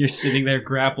 You're sitting there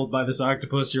grappled by this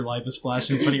octopus, your life is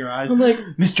flashing in front of your eyes. I'm like,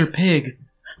 Mr. Pig!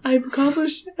 I've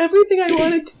accomplished everything I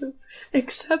wanted to,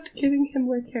 except giving him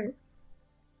more carrots.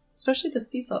 Especially the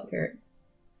sea salt carrots.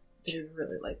 I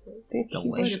really like those. Why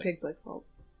Delicious. do pigs like salt?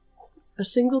 A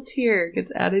single tear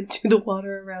gets added to the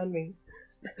water around me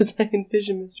as I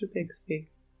envision Mr. Pig's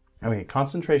face. Okay,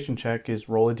 concentration check is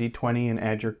roll a d20 and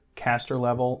add your caster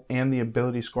level and the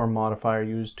ability score modifier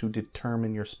used to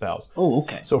determine your spells. Oh,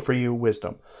 okay. So for you,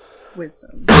 wisdom.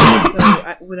 Wisdom.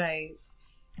 Would I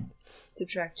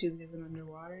subtract 2 because I'm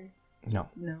underwater? No.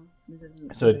 No, it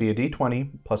doesn't. So it'd be a d20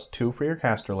 plus 2 for your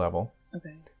caster level,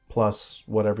 Okay. plus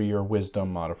whatever your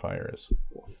wisdom modifier is.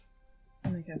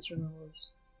 And my caster level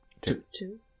is 2.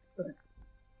 2? Okay.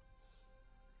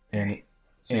 And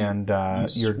So and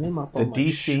you your swim up the on my DC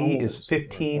is shoulders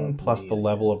 15 above plus me, the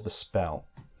level I of the guess. spell.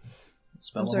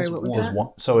 Spell I'm sorry, level's what was one. that? Is one,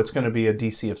 so it's going to be a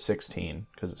DC of 16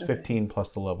 because it's Okay. 15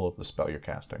 plus the level of the spell you're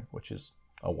casting, which is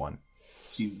a 1.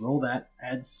 So you roll that,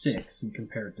 add 6, and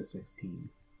compare it to 16.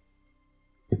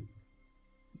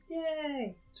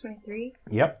 Yay! 23?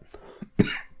 Yep.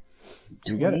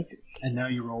 You get it. And now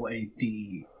you roll a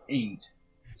d8.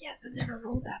 Yes, I've never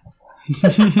rolled that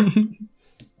before.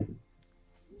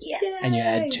 Yes! And you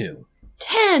add 2.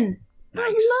 10!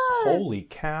 Nice. Holy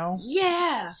cow.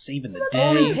 Yeah! Saving the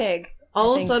Holy day. pig.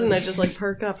 All of a Thank sudden, you. I just like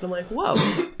perk up and I'm like, whoa,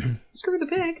 screw the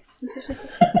pig.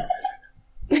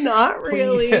 Not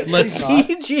really. Let's-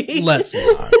 CG. Let's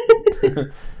not.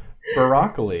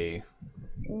 Broccoli.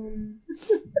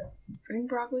 I think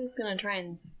Broccoli's gonna try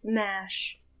and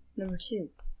smash number 2.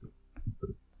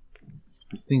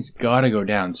 This thing's gotta go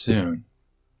down soon.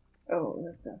 Oh,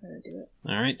 that's not gonna do it.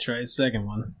 Alright, try a second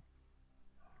one.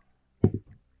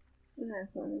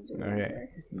 That's not gonna do it. Okay.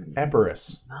 either.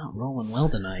 Epirus. Not rolling well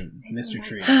tonight, Mr.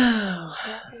 Tree.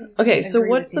 Okay, so Agree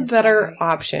what's with the you, better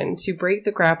sorry. option? To break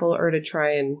the grapple or to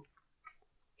try and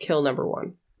kill number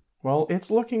 1? Well, it's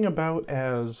looking about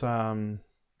as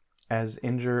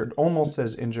injured, almost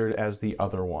as injured as the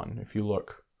other one, if you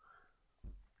look.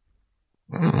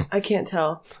 I can't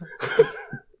tell.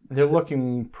 They're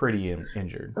looking pretty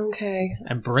injured. Okay.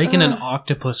 And breaking an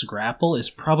octopus grapple is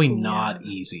probably not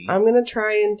easy. I'm gonna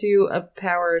try and do a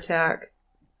power attack.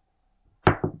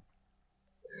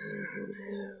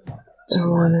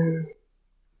 11.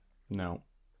 No.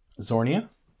 Zornia?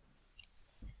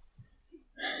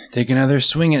 Take another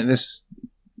swing at this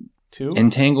 2?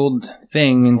 entangled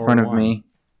thing in Or front of 1. me.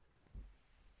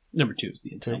 Number 2 is the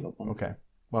 2? entangled one. Okay.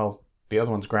 Well, the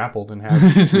other one's grappled and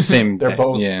has The same. They're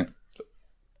both- Yeah.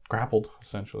 grappled,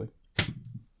 essentially.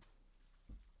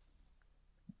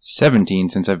 17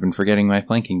 since I've been forgetting my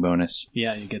flanking bonus.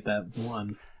 Yeah, you get that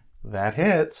one. That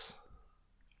hits.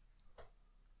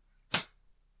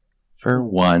 For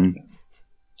 1.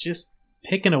 Just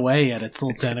picking away at its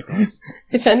little tentacles.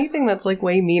 If anything, that's like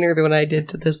way meaner than what I did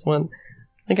to this one.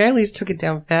 Like, I at least took it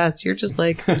down fast. You're just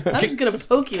like, I'm just gonna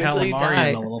poke you until you Calamari die.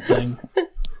 and the little thing.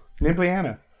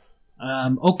 Nibliana.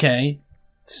 Okay.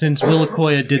 Since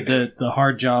Willakoya did the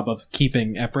hard job of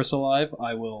keeping Epirus alive,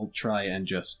 I will try and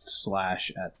just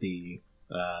slash at the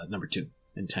number 2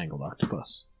 entangled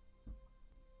octopus.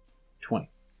 20.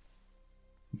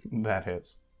 That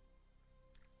hits.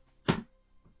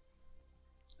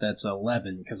 That's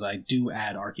 11 because I do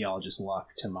add archaeologist luck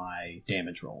to my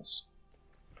damage rolls,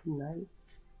 Nice.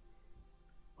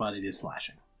 but it is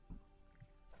slashing.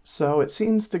 So it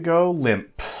seems to go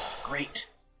limp Great.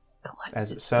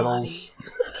 as it settles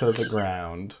to the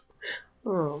ground.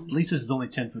 Oh. At least this is only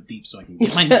 10 foot deep, so I can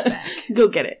get my net back. Go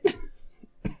get it.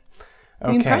 You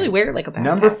can probably Okay. wear it like a backpack.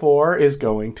 Number 4 is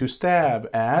going to stab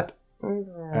at Oh,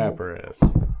 Epirus.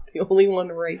 the only one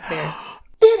right there.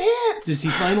 It hits! Does he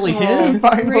finally Oh. hit?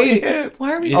 Finally Great. hit!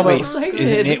 Why are we Is so it- excited?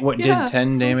 Isn't it what Yeah. did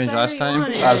 10 damage sorry last time?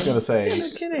 on it. I was going to say, No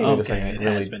kidding. wait a Okay, second, it it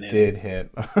really has been did hit.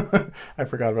 I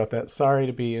forgot about that. Sorry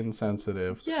to be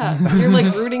insensitive. Yeah, you're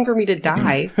like rooting for me to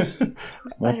die.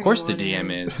 Well, of course the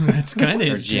DM is. That's kind of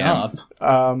his Or GM.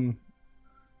 job.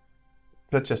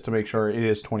 But just to make sure, it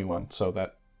is 21, so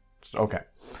that's okay.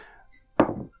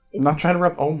 I'm not trying to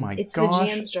rep. Oh my It's gosh. the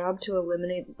GM's job to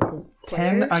eliminate the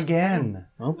 10 players. again.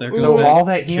 Well, there goes So that all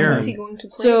that Karen. Who's he healing. going to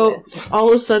play So with? all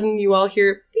of a sudden, you all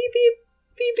hear beep beep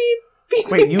beep beep beep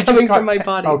Wait, you coming just got from my 10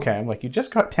 body. Okay, I'm like, you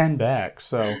just got 10 back,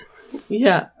 so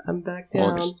Yeah, I'm back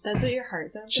down. Well, That's what your heart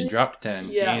sounds She like? dropped 10.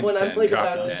 Yeah, gained when I'm 10, like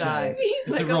dropped about to 10. die.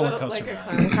 It's a roller coaster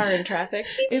ride. car in traffic.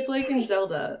 It's like in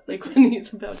Zelda, like when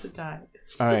he's about to die.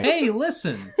 all right. Hey,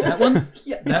 listen! That one?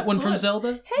 Yeah, That one from look.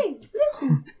 Zelda? Hey,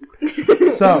 listen.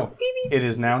 So it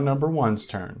is now number 1's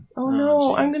turn. Oh no,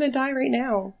 jeez. I'm gonna die right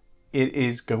now. It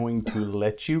is going to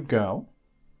let you go.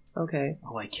 Okay.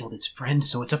 Oh, I killed its friend,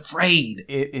 so it's afraid.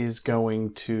 It is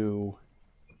going to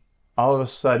all of a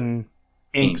sudden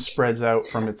ink spreads out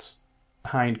from its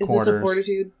hind Is quarters. this a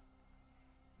fortitude?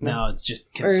 No, it's just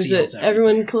Or is conceals it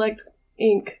everyone everything. collect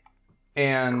ink?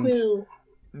 And Quill.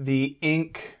 the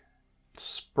ink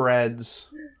spreads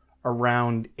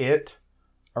around it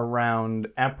around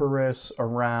Epirus,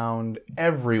 around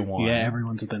everyone. Yeah,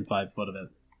 everyone's within 5 foot of it.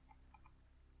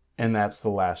 And that's the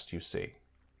last you see.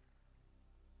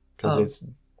 Because it's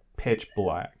pitch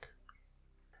black.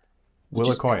 Which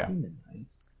is Willakoya, kinda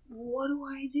nice. What do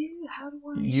I do? How do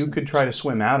I? you could try to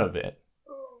swim out of it.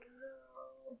 Oh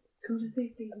no! Go to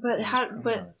safety. But how? What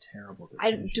But a terrible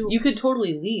I decision. do. You could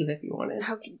totally leave if you wanted.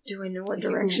 How do I know what If you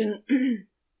direction?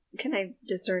 Can I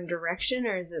discern direction,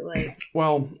 or is it like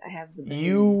Well, I have the?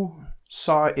 you bends?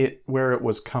 saw it where it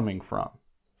was coming from.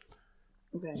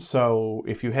 Okay. So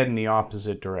if you head in the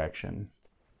opposite direction,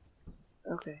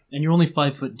 Okay. And you're only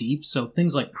 5 foot deep, so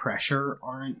things like pressure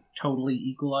aren't totally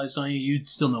equalized on you. You'd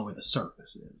still know where the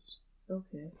surface is.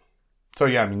 Okay. so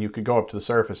yeah, I mean, you could go up to the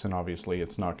surface, and obviously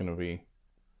it's not going to be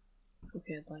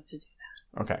Okay. I'd like to do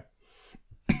okay.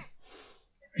 that.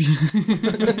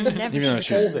 Never Even though should've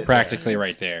she's done that. practically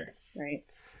right there. Right.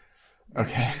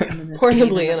 Okay. I'm in this Poor game in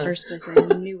Nibliana. the first place. I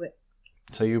knew it.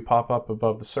 So you pop up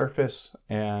above the surface,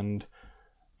 and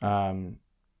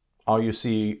all you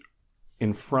see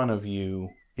in front of you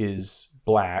is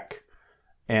black,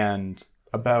 and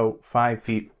about 5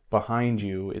 feet behind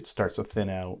you, it starts to thin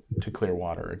out to clear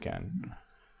water again.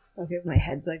 Okay. My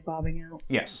head's like bobbing out,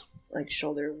 Yes. like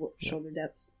shoulder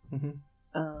depth.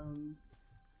 hmm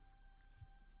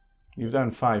You've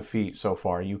done 5 feet so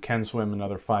far. You can swim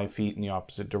another 5 feet in the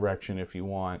opposite direction if you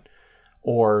want,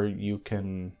 or you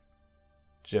can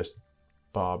just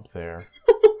bob there.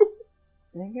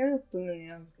 I think I'm gonna swim in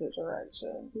the opposite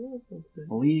direction.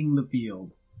 Fleeing the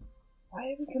field. Why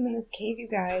did we come in this cave, you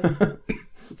guys?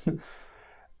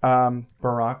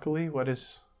 Broccoli, what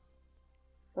is...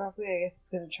 Broccoli, I guess, is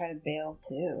gonna try to bail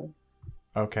too.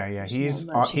 Okay, yeah, There's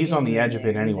not much he's on the edge of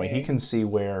it there, anyway. He there. can see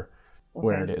where it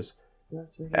Okay. is. So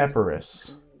that's where he's-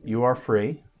 Epirus, you are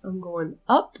free. I'm going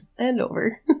up and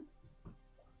over.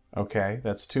 Okay,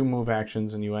 that's 2 move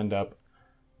actions, and you end up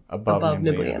above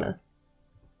Nibliana.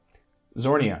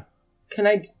 Zornia. Can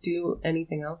I do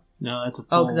anything else? No, that's a Oh,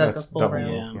 full. 'cause that's a full double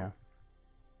round. move, yeah.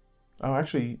 Oh,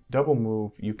 actually, double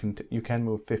move. You can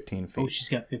move 15 feet. Oh, she's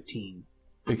got 15.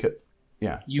 Because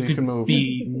yeah, You so could you can move.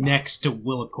 be next to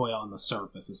Willakoya on the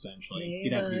surface, essentially. Hey,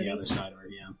 You'd have to be the buddy. other side of her,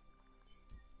 yeah.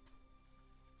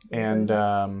 And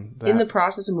In the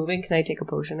process of moving, can I take a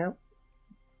potion out?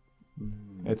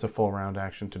 it's a full round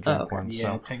action to drink okay. one.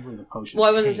 Yeah, So technically the potion. Well,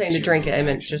 I wasn't takes saying to your drink it. move I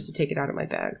meant action. just to take it out of my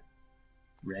bag.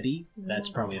 Ready? That's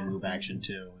probably a move action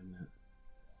too, isn't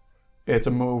it? it's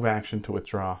a move action to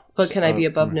withdraw. But can I be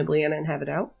above from- Nibliana and have it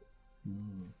out?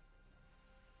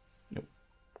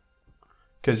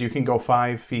 Because you can go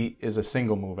 5 feet is a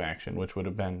single move action, which would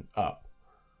have been up.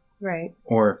 Right.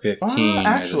 Or 15.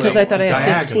 Actually, Because I thought I had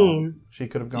diagonal. 15. She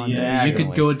could have gone Yeah, you diagonally.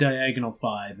 could go a diagonal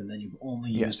 5, and then you've only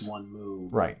Yes. used one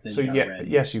move. Right. Then So you got yeah, ready.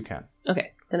 yes, you can.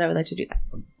 Okay, then I would like to do that.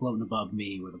 Floating above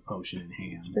me with a potion in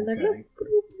hand. And then- Okay.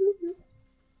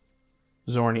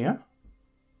 Zornia,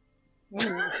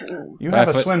 you 5 have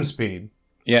a foot. swim speed.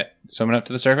 Yeah, swimming up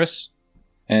to the surface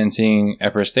and seeing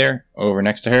Epirus there, over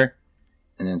next to her.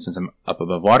 And then since I'm up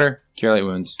above water, Cure Light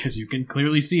Wounds. Because you can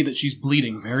clearly see that she's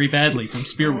bleeding very badly from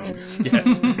spear wounds.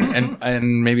 Yes.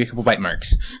 and maybe a couple bite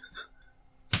marks.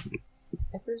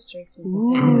 At first strikes was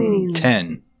this kind of lady.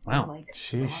 10. Wow. Like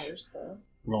Sheesh. scars, though.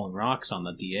 Rolling rocks on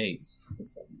the D8s.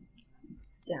 Just like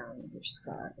down with her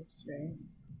scars, right?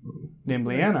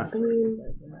 Nimbliana.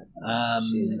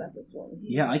 She's got this one.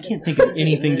 Yeah, I can't think of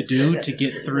anything to do to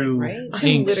get through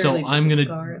ink, so literally I'm just a gonna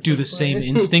scar at do the this same point.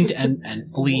 instinct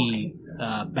and flee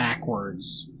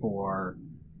backwards for.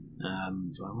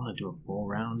 Do I want to do a full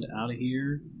round out of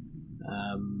here?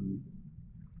 I'm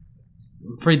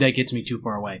afraid that gets me too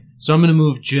far away, so I'm gonna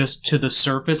move just to the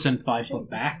surface and 5 foot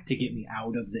back to get me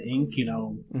out of the ink,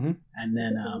 Mhm. and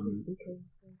then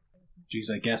geez,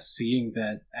 I guess seeing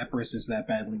that Epirus is that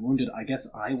badly wounded, I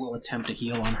guess I will attempt to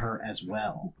heal on her as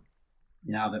well.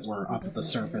 Now that we're up at the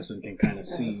surface and can kind of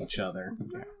see each other.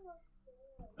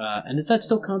 And is that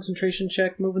still concentration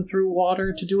check moving through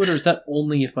water to do it, or is that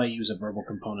only if I use a verbal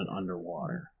component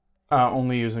underwater?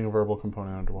 Only using a verbal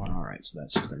component underwater. Alright, so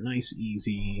that's just a nice,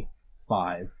 easy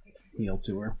 5 heal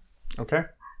to her. Okay.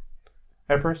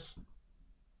 Epirus,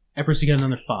 Epirus, you get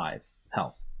another 5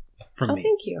 health from Oh, me.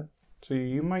 thank you. so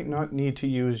you might not need to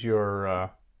use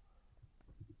your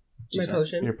My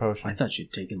potion. your potion. I thought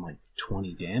she'd taken like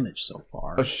 20 damage so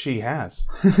far. But she has.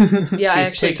 Yeah, I She's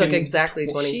actually took taken- exactly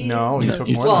 20. No, you took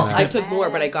more Well, than I that. took more,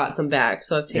 but I got some back,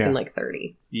 so I've taken Yeah. like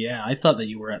 30. Yeah, I thought that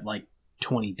you were at like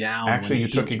 20 down. Actually, when you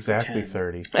took healed exactly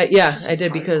for 10. 30. Yeah, I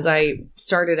did because I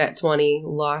started at 20,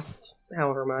 lost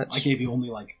however much. I gave you only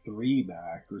like 3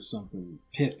 back or something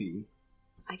pithy.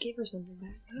 I gave her something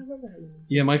back. I don't remember her name.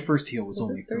 Yeah, my first heal was Was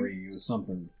only it 3? 3. It was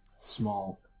something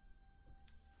small.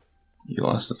 You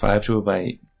lost the 5 to a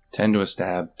bite, 10 to a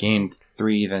stab, gained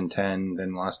 3, then 10,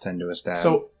 then lost 10 to a stab.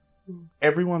 So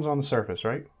everyone's on the surface,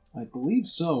 right? I believe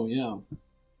so, yeah.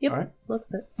 Yep, All right.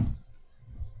 looks it.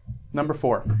 Number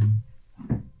 4.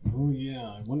 Oh, yeah.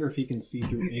 I wonder if he can see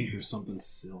through ink or something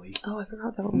silly. Oh, I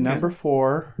forgot that one. Number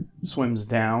 4 swims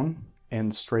down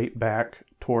and straight back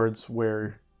towards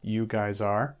where you guys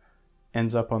are.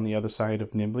 Ends up on the other side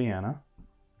of Nimbliana.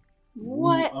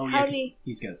 What? Oh, How yeah, did he?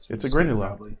 he's got It's a Grindylow.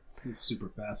 probably. He's super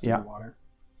fast Yeah. in the water.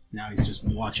 Now he's just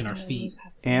watching our feet.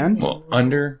 And? well,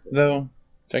 under, though,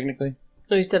 technically.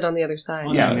 No, you said on the other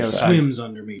side. Yeah, Oh, on the it other side. swims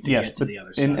under me to Yes, get to but the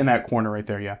other side. in that corner right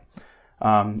there, yeah.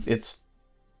 It's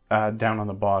down on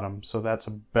the bottom, so that's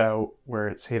about where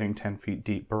it's hitting 10 feet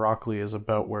deep. Broccoli is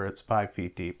about where it's 5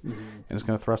 feet deep. Mhm. And it's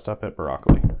going to thrust up at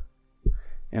Broccoli.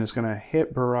 And it's going to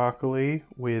hit Broccoli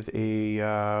with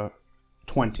a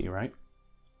 20, right?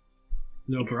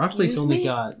 No, Broccoli's Excuse only me?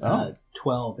 got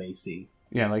 12 AC.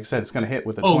 Yeah, like I said, it's going to hit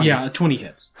with a Oh, 20. yeah, 20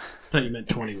 hits. I thought you meant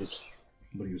 20 was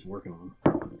what he was working on.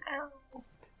 Ow.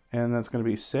 And that's going to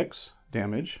be 6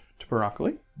 damage to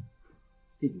Broccoli.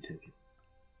 He can take it.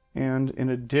 And in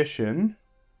addition,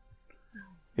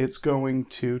 it's going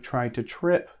to try to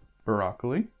trip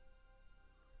Broccoli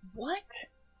What?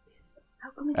 How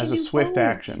come we as can a do swift both?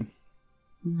 action.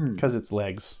 Because it's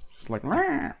legs. Just like,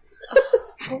 "Rah."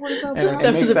 But what about And Brock? it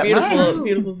That makes was a that beautiful, noise.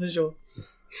 beautiful visual.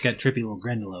 It's got trippy little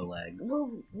Grendelow legs.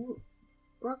 Well,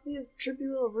 Broccoli has trippy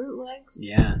little root legs.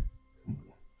 Yeah.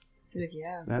 Like,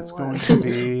 yeah, That's so going what? to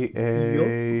be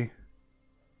a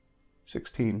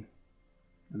 16.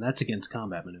 And that's against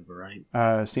combat maneuver, right?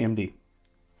 CMD.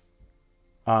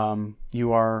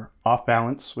 You are off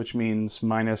balance, which means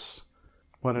minus...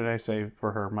 What did I say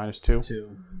for her? Minus 2?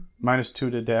 2. Minus 2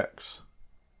 to Dex.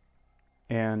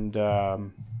 And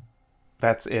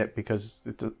that's it, because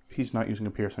he's not using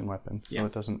a piercing weapon, so Yeah.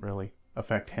 it doesn't really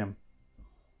affect him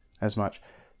as much.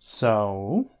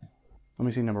 So, let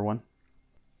me see number 1.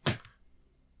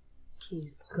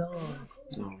 He's gone.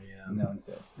 Oh, yeah. No, it's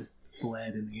dead. It's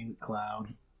bled in the ink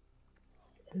cloud.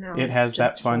 So now It it's has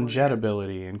that just fun forward. jet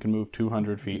ability and can move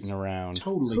 200 feet and around.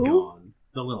 Totally Who? gone.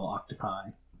 The little octopi.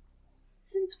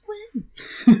 Since when?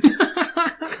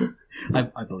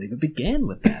 I believe it began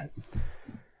with that.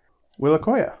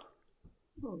 Willakoya.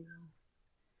 Oh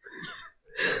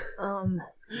no.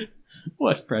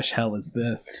 What fresh hell is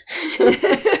this?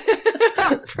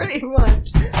 Pretty much.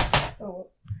 Oh,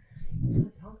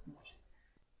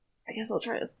 I guess I'll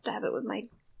try to stab it with my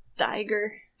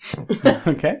dagger.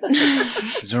 Okay.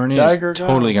 Zornia Dagger is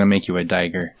totally going to make you a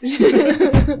dagger.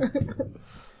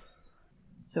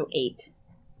 So 8.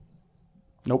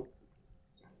 Nope.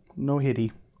 No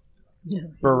hitty.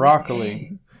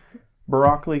 Broccoli.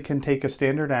 Broccoli can take a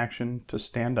standard action to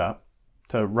stand up,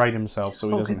 to right himself, so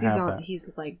he Oh, because doesn't he's have on. that.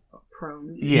 He's like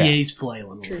prone. Yeah. he's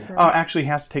flailing. True prone. Oh, actually, he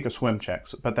has to take a swim check,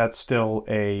 but that's still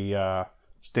a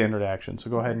standard action. So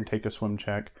go ahead and take a swim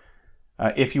check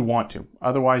if you want to.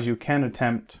 Otherwise, you can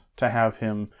attempt to have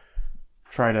him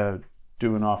try to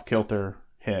do an off-kilter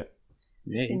hit.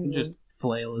 Yeah, he Seems can just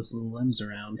flail his little limbs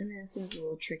around. And that seems a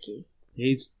little tricky.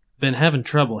 He's been having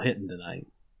trouble hitting tonight.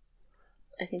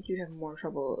 I think you'd have more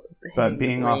trouble. But hitting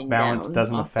being laying off balance down.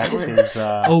 doesn't Off affect balance. his,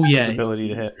 Oh, yeah. his ability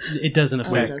to hit. It doesn't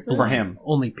affect doesn't? For him.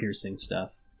 only piercing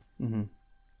stuff. Hmm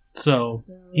So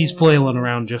So- he's flailing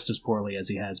around just as poorly as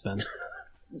he has been.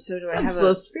 So do I That's have the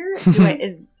a spirit.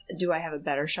 do I have a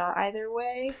better shot either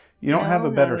way? You don't have a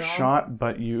No, better not at all. shot,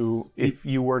 but if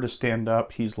you were to stand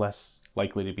up, he's less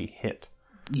likely to be hit.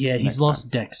 Yeah, he's Next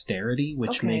lost dexterity,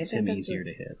 which Okay, makes I think him that's easier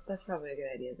to hit. That's probably a good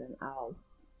idea. Then I'll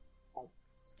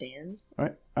stand, All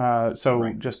right. So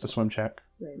Right. just a swim check.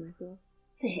 right myself.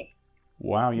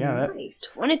 Wow. Yeah. That. Nice.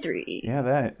 23. Yeah.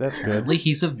 That's good. Apparently,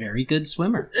 he's a very good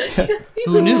swimmer. He's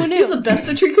Who knew? He's the best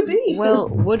a tree could be. Well,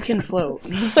 wood can float.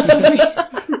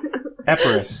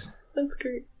 Epirus. That's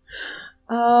great.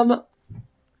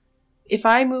 If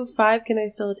I move 5, can I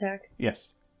still attack? Yes.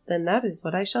 Then that is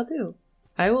what I shall do.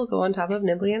 I will go on top of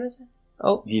Nimbliana's head.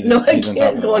 Oh, He's no, I on top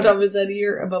can't of go the on water. top of his head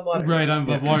here above water. Right, I'm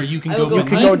above water. You can I go will You go could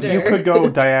behind. go. under. You could go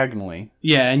diagonally,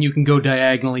 Yeah, and you can go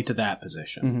diagonally to that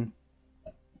position.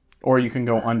 Mhm. Or you can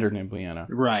go under Nimbliana.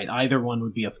 Right, either one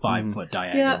would be a 5-foot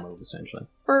diagonal Yeah. move, essentially.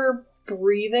 For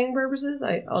breathing purposes,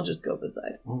 I'll just go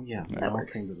beside. Oh, yeah, we That all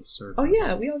works. came to the surface. Oh,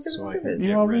 yeah, we all came to So the I can surface. get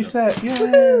You all rid of- reset. Yay!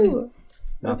 Woohoo! Not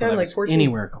That that sounded I like was 14.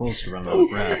 anywhere close to running out of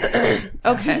breath.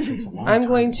 Okay, Takes a long I'm time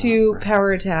going to to run out of breath.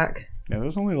 power attack. Yeah,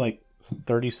 there's only like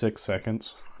 36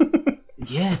 seconds.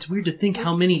 Yeah, it's weird to think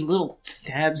how many little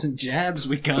stabs and jabs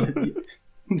we got at you.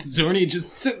 Zornia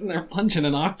just sitting there punching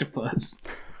an octopus.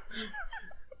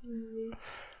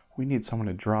 We need someone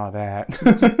to draw that.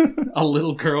 A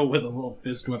little girl with a little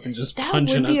fist weapon just That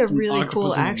punching would be a an really octopus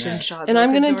cool in the action neck. shot. And though,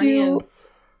 I'm 'cause gonna do- Zornia's-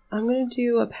 I'm going to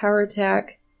do a power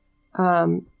attack.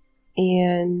 And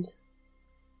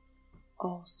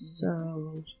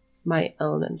also my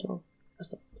elemental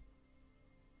assault.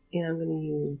 And I'm going to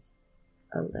use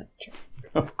electric.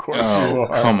 Of course you Oh,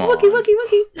 are. come on.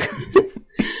 Wookie.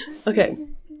 Okay.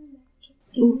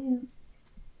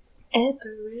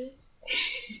 Everest.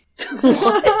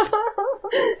 What? I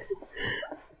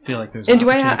feel like there's And an do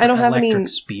I opportunity I don't for have any electric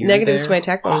spear negatives there. to my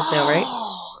attack bonus now, right?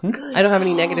 Good I don't have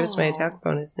any call. negatives to my attack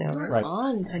bonus now, right? Right.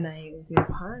 On tonight with your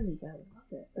puns. I love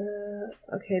it.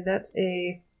 Okay, that's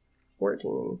a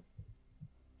 14.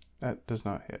 That does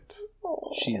not hit.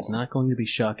 She is not going to be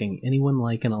shocking anyone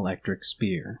like an electric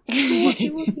spear.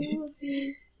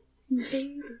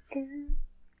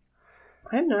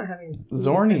 I'm not having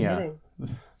Zornia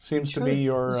seems to be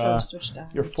your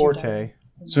forte.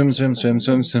 Swim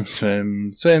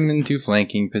into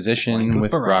flanking position Flank with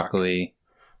with Barak. broccoli.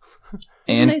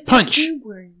 And punch!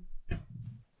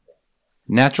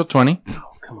 Natural 20. Oh,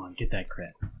 come on, get that crit.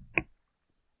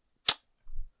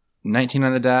 19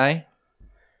 on the die.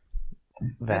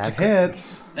 That a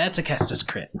hits. That's a Kestis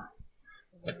crit.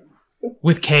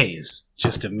 With K's,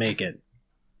 just to make it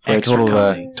For a extra total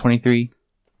of comedy. 23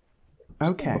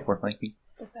 Okay. before flanking.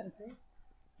 Is that a crit?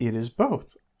 It is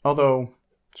both. Although,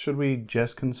 should we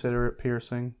just consider it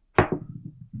piercing?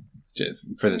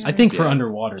 For this, I think for yeah.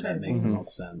 underwater that makes the Mhm.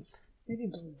 most sense. Maybe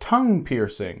blue. Tongue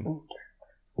piercing.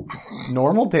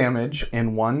 Normal damage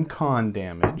and 1 con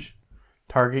damage.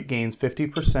 Target gains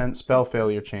 50% spell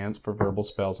failure chance for verbal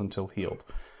spells until healed.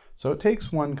 So it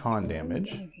takes 1 con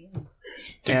damage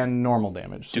and normal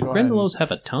damage. So Do go ahead and- Grindylows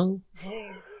have a tongue?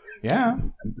 Yeah.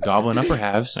 Goblin upper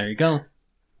halves. There you go.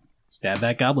 Stab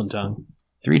that goblin tongue.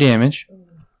 3 damage.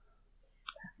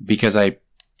 Because I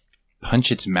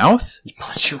punch its mouth? You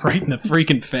punch it right in the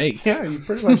freaking face. Yeah, you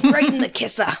pretty much. Right in the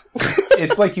kisser.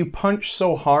 It's like you punch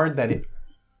so hard that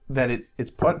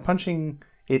it's punching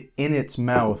it in its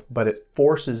mouth, but it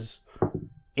forces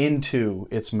into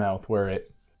its mouth where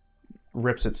it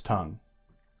rips its tongue.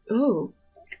 Ooh.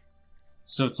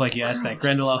 So it's like you ask that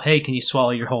Grindylow, hey, can you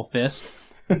swallow your whole fist?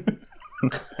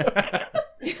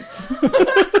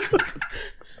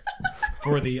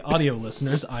 For the audio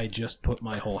listeners, I just put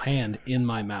my whole hand in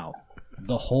my mouth.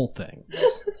 The whole thing.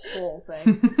 Whole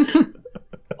thing.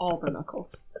 All the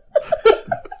knuckles.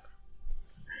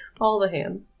 All the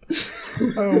hands.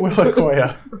 Oh,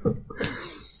 Willakoya.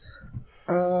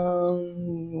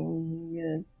 I'm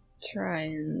gonna try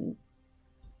and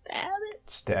stab it.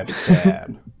 Stab.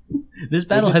 This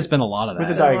battle With the- has been a lot of with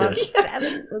that. the dagger. Stab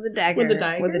it with a dagger. With a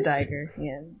dagger? With a dagger,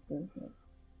 yeah. So,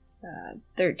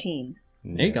 13.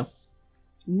 There you go.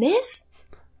 Miss?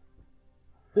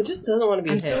 It just doesn't want to be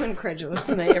I'm hit. so incredulous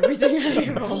tonight. Everything I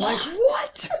do, I'm like,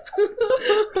 what?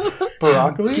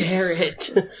 Broccoli? Dare it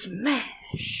to smash.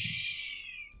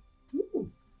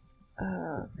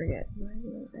 Forget. Why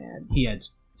did I add? He had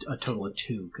a total of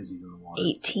 2 because he's in the water.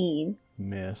 18.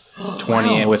 Miss.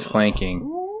 20 with flanking.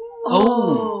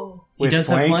 Oh. He With does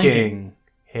have flanking.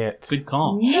 Hit. Good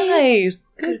call. Nice.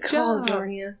 Good call, job.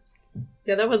 Zornia.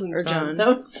 Yeah, that wasn't Or John. John.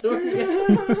 That was Soria.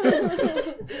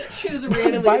 She was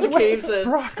randomly By in the the way, cave says,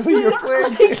 Broccoli, you're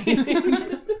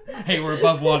flanking. Hey, we're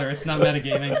above water. It's not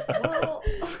metagaming.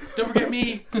 Don't forget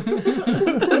me.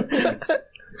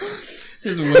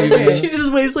 Just waving. she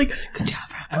just waves like, good job,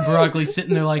 bro. And Broccoli's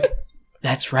sitting there like,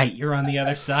 that's right, you're on the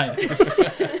other side.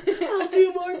 I'll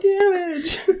do more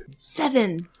damage.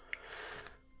 7.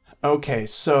 Okay,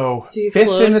 so So you fist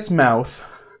explode? in its mouth,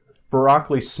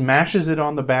 Broccoli smashes it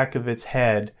on the back of its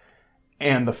head,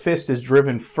 and the fist is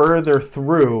driven further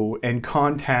through and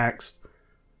contacts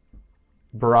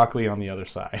Broccoli on the other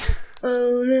side.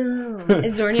 Oh no.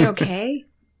 Is Zornia okay?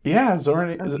 Yeah,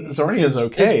 Zornia is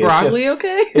okay. Is Broccoli it's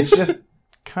okay? just, it's just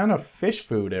kind of fish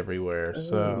food everywhere,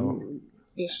 so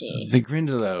Fishy. The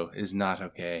Grindylow is not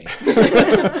okay.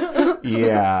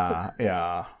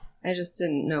 yeah. I just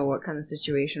didn't know what kind of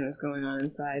situation was going on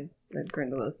inside that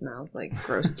Grindelow's mouth. Like,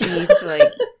 gross teeth.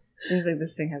 Like, seems like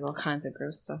this thing has all kinds of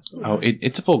gross stuff. Oh,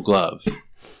 it's a full glove.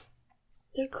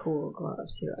 They're cool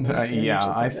gloves, too.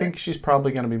 Yeah, I think she's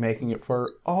probably going to be making it for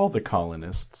all the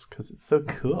colonists because it's so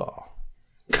cool.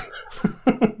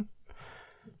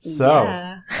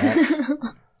 So, that's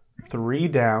 3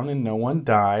 down and no one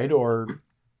died or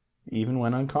even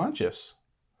went unconscious.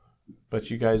 But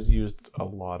you guys used a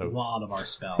lot A of lot of our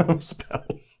spells.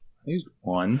 spells. I used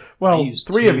 1. Well, I used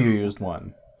 3 of 2. you used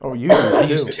 1. Oh, you I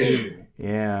used used 2. 2.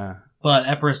 Yeah. But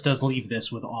Epirus does leave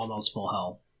this with almost full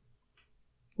health.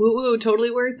 Woo woo,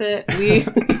 totally worth it.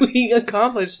 We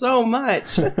accomplished so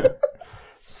much.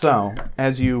 So,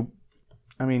 you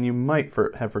might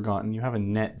have forgotten, you have a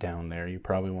net down there you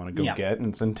probably want to go get, and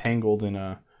it's entangled in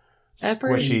a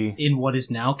squishy... In what is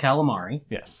now calamari.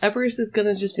 Yes. Epirus is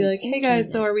gonna just be like, hey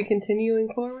guys, so are we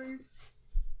continuing forward?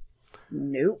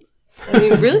 Nope. I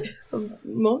mean, really?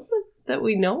 Most of that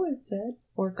we know is dead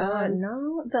or gone.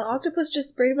 No, the octopus just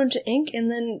sprayed a bunch of ink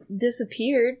and then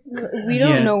disappeared. We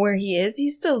don't know where he is.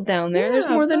 He's still down there. There's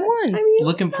more than one. I mean,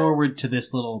 Looking forward to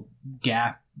this little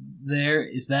gap there,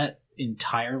 is that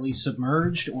entirely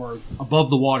submerged, or above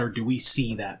the water do we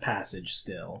see that passage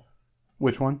still?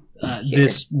 Which one?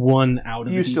 This one out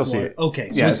of You the deep still see water. it. Okay,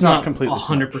 so Yeah, it's it's not not completely 100%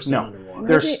 submerged. No. underwater.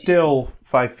 There's still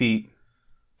 5 feet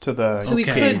to the so we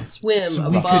Okay. could swim So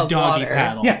we above could doggy water.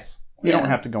 paddle. Yes. You don't Yeah.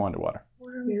 have to go underwater.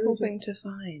 What are we hoping to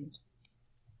find?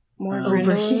 More Over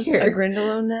grindelows? here. A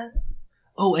grindelo nest?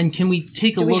 Oh, and can we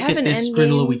take a Do we look have at an this end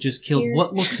grindel game we just killed? here?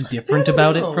 What looks different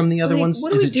about it from the other ones? What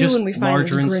do Is we it do just when we find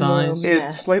larger in this grindel? size? Yes.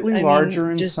 It's slightly I mean,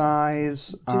 larger in just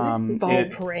size. fall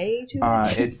prey to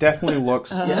it? It definitely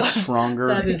looks Yeah. stronger.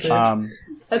 That is it.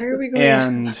 Where are we going?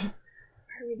 And What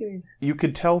are we doing? you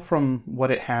could tell from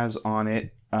what it has on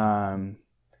it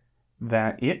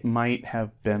that it might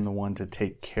have been the one to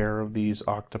take care of these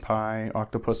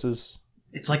octopuses.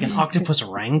 It's like an octopus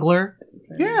wrangler?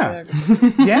 Yeah.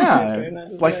 Yeah,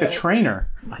 it's like the trainer.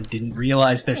 I didn't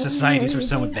realize their societies were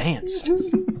so advanced.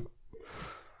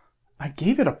 I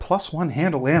gave it a +1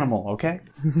 handle animal, okay?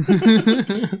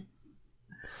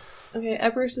 Okay,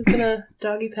 Epirus is gonna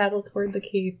doggy paddle toward the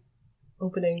cave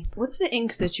opening. What's the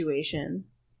ink situation?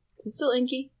 Is it still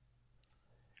inky?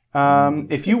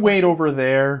 If you wait over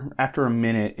there, after a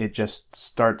minute, it just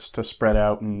starts to spread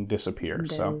out and disappear.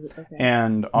 So, Okay.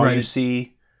 and all you Right.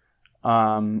 see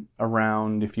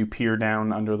around, if you peer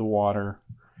down under the water,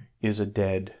 is a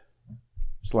dead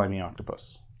slimy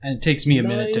octopus. And it takes me a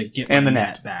minute to Nice. get And my the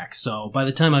net net. back. So by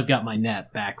the time I've got my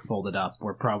net back folded up,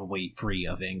 we're probably free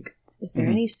of ink. Is there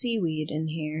any seaweed in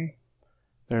here?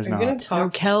 There's Are you gonna not. talk No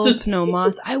to kelp, the no sea?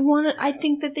 moss. I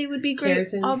think that they would be great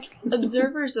Keratin.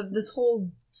 observers of this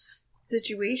whole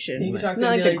situation. You can talk It's to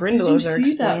not them like and the be like, "Did you Grindelows are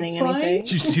see that explaining fight?" anything.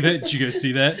 Did you see that? Did you guys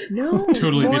see that? No,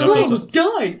 Totally more beat up like, those-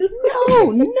 died.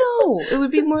 no. It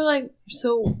would be more like,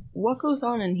 so what goes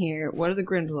on in here? What do the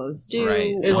Grindelows do?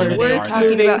 Right. Is How it many We're are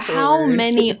talking there? about how Moving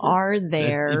many are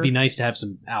there. It'd be nice to have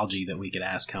some algae that we could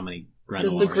ask how many Does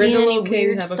Grendel the are. Seen any Grindelo king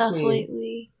weird have a stuff queen?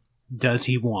 lately? Does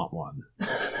he want one?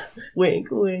 Wink,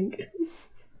 wink.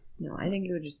 No, I think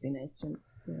it would just be nice to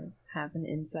have an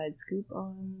inside scoop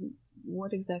on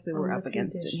what exactly we're On up the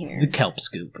against in condition. The here. kelp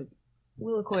scoop.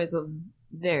 Willicoy is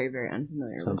very, very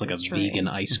unfamiliar Sounds with like a this terrain. vegan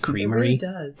ice It really creamery.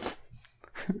 does.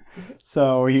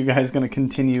 So, are you guys going to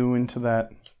continue into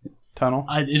that tunnel?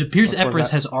 It appears What was Epirus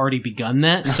that? has already begun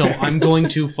that, so I'm going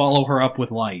to follow her up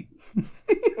with light.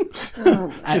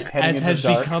 As heading into has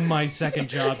dark. become my second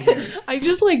job here. I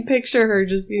just like picture her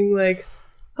just being like,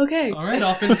 okay. All right,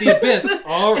 off into the abyss.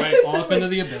 All right, off into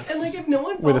the abyss. And like if no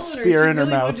one With a followed her, spear she in her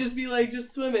really mouth. would just be like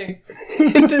just swimming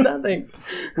into nothing.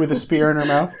 With a spear in her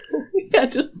mouth? Yeah,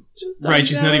 just Right,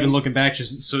 she's not down. even looking back.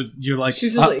 So you're like,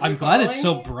 She's just like, I'm glad it's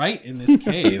so bright in this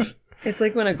cave. It's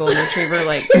like when a golden retriever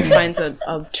finds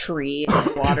a tree in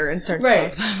the water and starts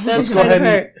Right. to That's Let's go kind of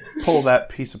ahead her. and pull that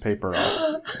piece of paper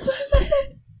off. I'm so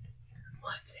excited.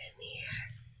 What's in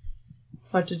here?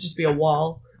 Watch it just be a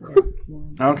wall.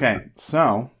 Okay,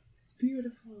 so It's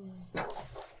beautiful.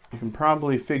 you can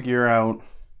probably figure out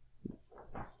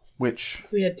which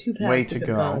So we had two paths way we to could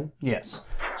go. Yes.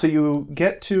 So you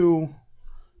get to,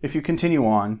 if you continue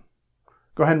on,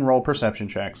 go ahead and roll perception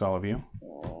checks, all of you.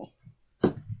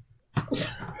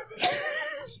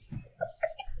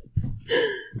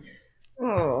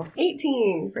 Oh.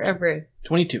 18 for Everett.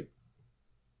 22.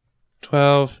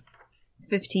 12.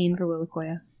 15 for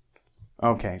Willicoya.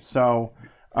 Okay, so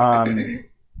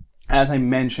as I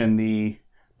mentioned, the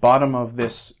bottom of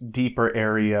this deeper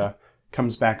area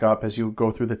comes back up as you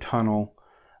go through the tunnel,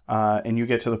 and you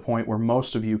get to the point where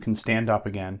most of you can stand up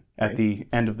again at the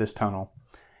end of this tunnel.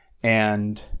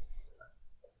 And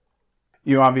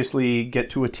you obviously get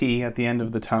to a T at the end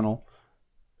of the tunnel.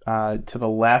 To the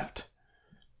left,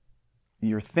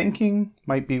 you're thinking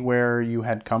might be where you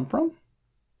had come from,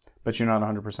 but you're not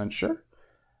 100% sure.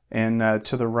 And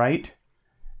to the right,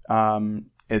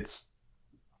 it's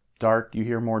dark. You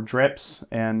hear more drips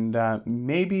and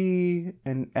maybe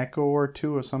an echo or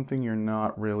two of something you're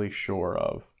not really sure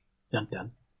of. Dun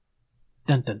dun.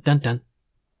 Dun dun dun dun.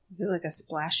 Is it like a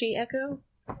splashy echo?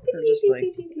 Or just like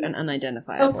an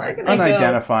unidentifiable? far can I go?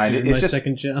 Unidentified. Doing It's my just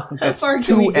second job. it's far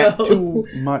can we go? too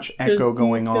much echo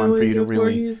going on for you to Before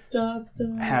really you stop,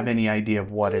 have any idea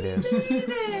of what it is.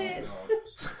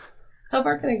 How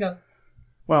far can I go?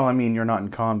 Well, I mean, you're not in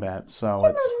combat, so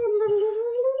it's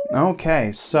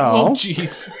okay. So Oh,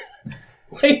 jeez.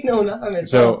 Wait, no, not I'm in.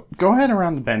 So go ahead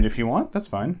around the bend if you want. That's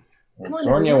fine. Come on,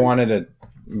 Zornia everyone. wanted to.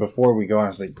 Before we go on, I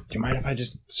was like, "Do you mind if I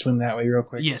just swim that way real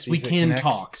quick?" Yes, See we if it can connects?"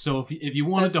 talk. So if you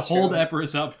wanted That's to hold true.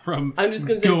 Epirus up from I'm just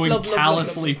gonna say going blah, blah, blah, blah,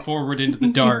 callously forward into the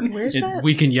dark, Where's that?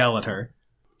 we can yell at her.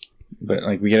 But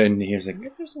like, we get in here, it's I like, wonder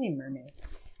if there's any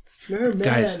mermaids. Merman.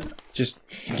 guys, just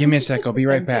give me a sec. I'll be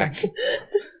right back.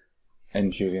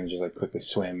 And she was gonna just like quickly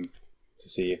swim to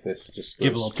see if this just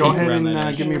Give a goes- little Go peek ahead around and that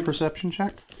edge. give me a perception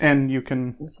check, and you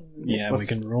can. Yeah, we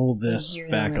can roll this You're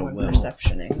the back only a one little.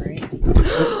 perceptioning,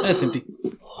 right? That's empty.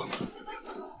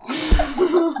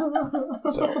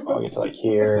 So I'll get to like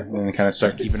here, and then kind of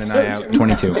start keeping an eye out.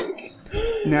 22.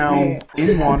 Now,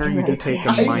 in water, you do take a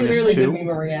I minus literally doesn't 2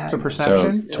 even react. to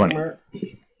perception. So 20.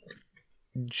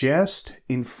 Just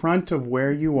in front of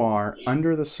where you are,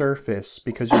 under the surface,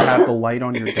 because you have the light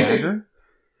on your dagger.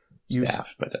 You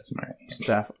Staff, but that's my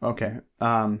staff. Okay.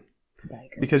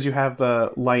 Because you have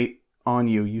the light on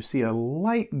you, you see a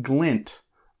light glint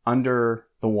under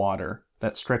the water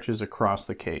that stretches across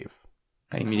the cave.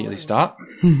 I immediately stop.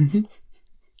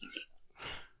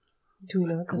 Do we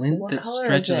know what this Glint is? that color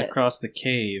stretches is it? across the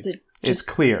cave. Is it It's just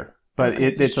clear, but Okay, so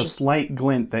it's a it's just- slight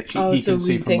glint that Oh, he so can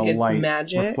see we from think the it's light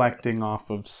magic? reflecting off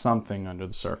of something under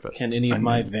the surface. Can any of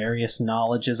my various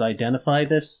knowledges identify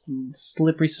this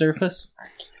slippery surface?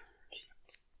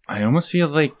 I almost feel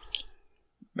like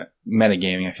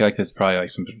metagaming. I feel like this is probably like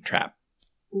some sort of trap.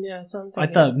 Yeah, something. I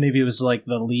thought maybe it was like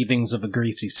the leavings of a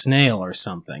greasy snail or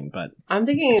something, but I'm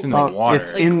thinking It's it's in like the water.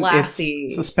 It's Like in glassy.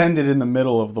 it's suspended in the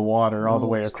middle of the water all the Oh,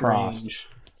 way across. strange.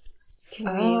 Can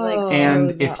we like Oh. throw And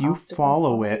the if you octopus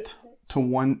follow on it to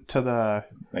the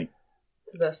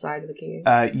to the side of the cave.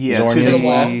 yeah Zornia's to the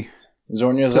wall.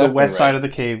 Zornia's to the left or west side right? of the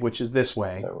cave, which is this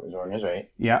way. So Zornia's right.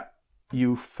 Yeah,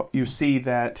 you see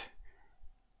that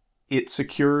it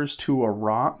secures to a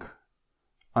rock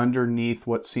underneath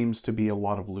what seems to be a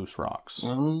lot of loose rocks.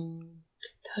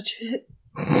 Touch it.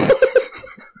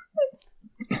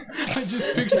 I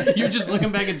just picture you're just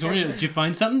looking back at Zornia. Did you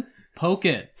find something? Poke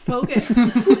it. Poke it.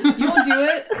 You won't do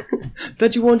it.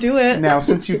 Bet you won't do it. Now,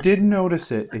 since you did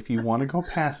notice it, if you want to go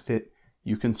past it,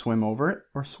 you can swim over it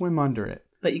or swim under it.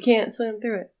 But you can't swim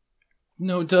through it.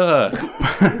 No, duh.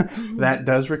 That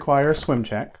does require a swim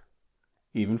check,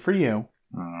 even for you.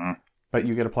 Mm. But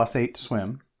you get a +8 to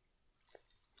swim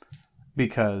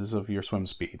because of your swim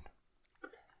speed.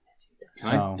 Can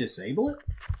I So disable it?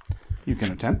 you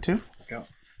can attempt to.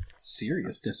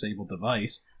 Serious disable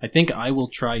device. I think I will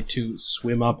try to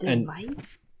swim up and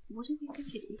device? What do you think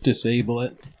it is? disable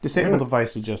it. Disable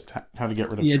device is just how to get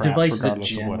rid of Yeah, traps, device is a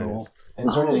regardless of what it general. is. And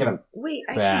Zornia's gonna. Wait,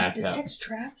 I Back can up. detect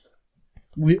traps.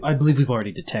 I believe we've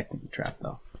already detected the trap,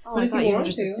 though. Oh, But I if thought you you were want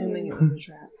just to. assuming it was a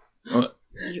trap. Well,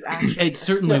 You actually. It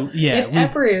certainly, yeah. if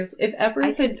Epirus I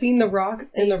had could seen the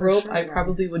rocks say in the for rope, sure I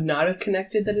probably once. would not have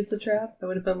connected that it's a trap. I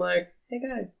would have been like, "Hey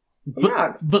guys, some but,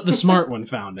 rocks." but the smart one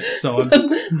found it, so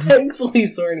Thankfully,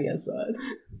 Zornia saw it.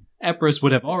 Epirus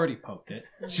would have already poked it.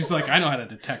 She's like, I know how to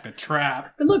detect a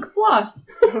trap. And look, floss.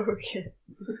 Okay.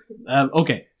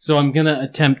 Okay, so I'm gonna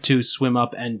attempt to swim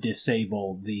up and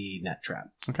disable the net trap,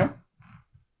 Okay.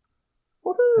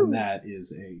 Woohoo! and that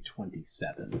is a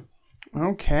 27.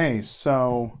 Okay,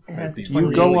 so It has I'd be to You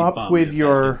be- go really up bummed with if I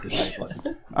your- didn't disable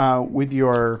it. with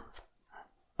your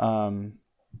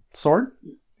sword.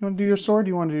 You want to do your sword? Or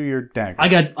you want to do your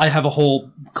dagger? I have a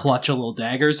whole clutch of little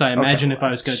daggers. I imagine if I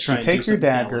was going to try You and take do your something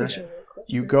dagger. delicate.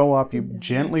 You go up. You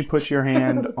gently put your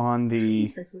hand on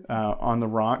the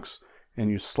rocks, and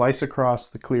you slice across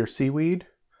the clear seaweed.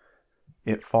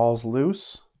 It falls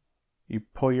loose. You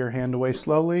pull your hand away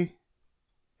slowly,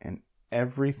 and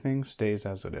everything stays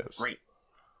as it is. Great.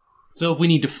 So if we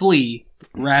need to flee,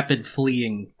 rapid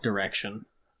fleeing direction.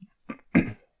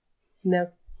 No.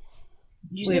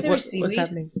 You said there was seaweed? what's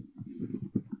happening?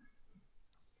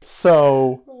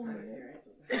 So,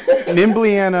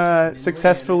 Nimbliana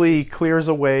successfully clears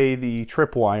away the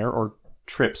tripwire or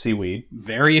trip seaweed.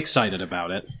 Very excited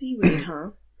about it. Seaweed,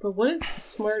 huh? But what is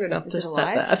smart enough Is to it set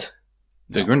alive? that?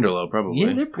 the Grindylow, probably.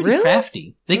 Yeah, they're pretty Really?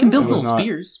 crafty. They can build It was little not-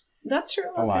 spears. That's true.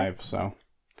 okay. Alive, so.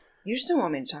 You just don't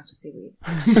want me to talk to seaweed.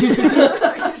 You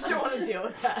just don't want to deal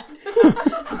with that.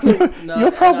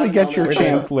 You'll probably not get your an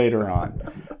chance later on.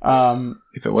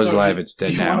 If it was alive, it's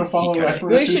dead you now. want to follow He cut it.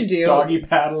 We should do- doggy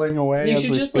paddling away? You as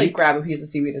should we just speak? like grab a piece of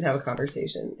seaweed and have a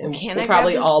conversation, and Can we'll I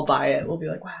probably grab this- all buy it. We'll be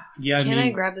like, wow. Yeah, I Can mean, I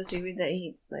grab the seaweed that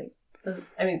he like?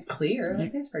 I mean, it's clear.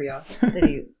 That seems pretty awesome. That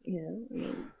he, I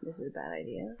mean, this is a bad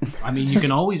idea. you can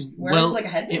always. Wear well, just like a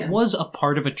headband. it was a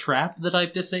part of a trap that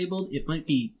I've disabled. It might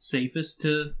be safest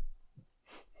to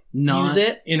not Use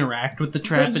it? interact with the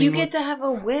trap But you anymore. get to have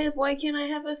a whip. Why can't I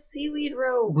have a seaweed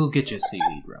rope? We'll get you a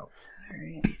seaweed rope. All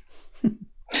right.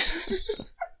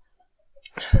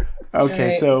 Okay,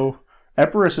 Right. so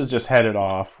Epirus is just headed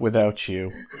off without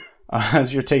you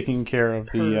as you're taking care of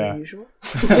Per the usual.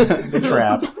 the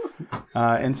trap.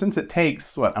 And since it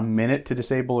takes a minute to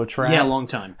disable a trap, Yeah, a long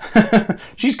time.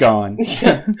 she's gone.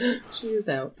 Yeah. She is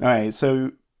out. All right,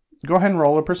 so go ahead and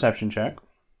roll a perception check.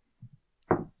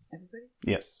 Everybody?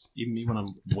 Yes, Even me when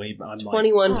I'm way. I'm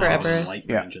 21 for like, Epirus. light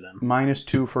Yeah. range of them.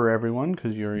 -2 for everyone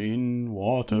because you're in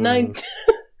water. 19.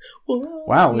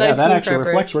 Wow, yeah, 19 that actually for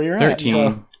reflects where you're 13.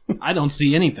 at. I don't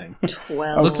see anything.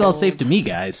 12. Looks all safe to me,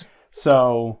 guys.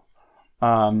 So,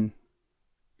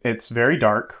 it's very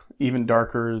dark, even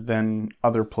darker than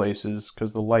other places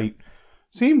because the light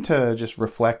seemed to just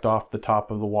reflect off the top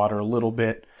of the water a little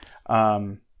bit.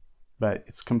 But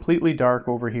it's completely dark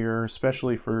over here,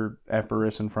 especially for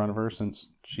Epirus in front of her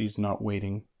since she's not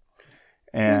waiting.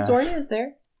 And, Zornia is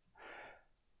there.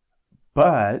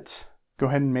 but go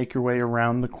ahead and make your way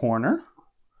around the corner.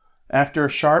 After a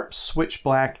sharp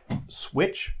switchback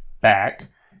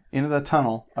into the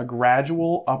tunnel, a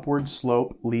gradual upward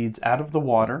slope leads out of the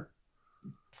water.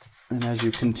 And as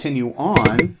you continue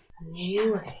on,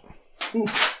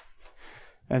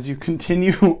 Is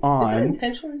that on,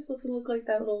 intentionally supposed to look like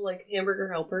that little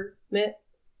hamburger helper mitt?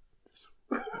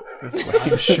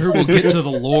 I'm sure we'll get to the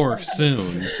lore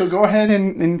soon. so go ahead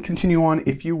and continue on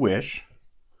if you wish.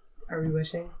 Are we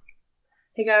wishing?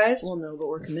 Hey guys, Well, no, but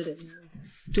we're committed now.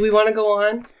 do we want to go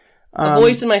on? A Um,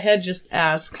 voice in my head just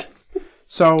asked.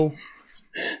 So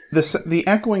the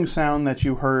echoing sound that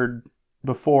you heard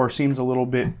before seems a little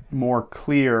bit more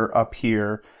clear up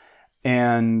here,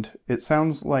 and it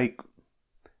sounds like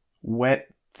wet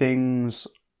things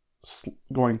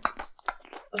going.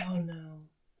 Oh no,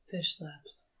 fish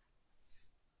slaps.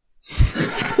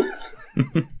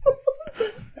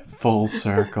 Full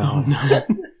circle. Oh no.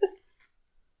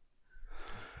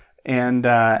 And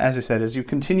as I said, as you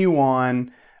continue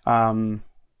on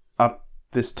up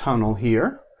this tunnel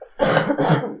here,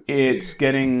 it's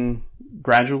getting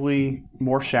gradually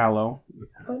more shallow.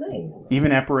 Oh nice.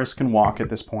 Even Epirus can walk at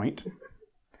this point.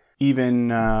 Even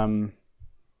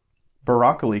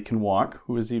Barocoli can walk,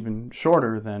 who is even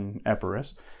shorter than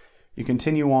Epirus. You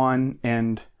continue on,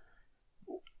 and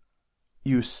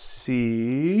you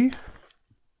see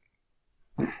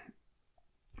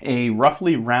a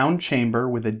roughly round chamber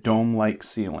with a dome-like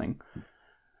ceiling.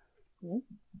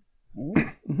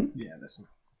 Yeah, this.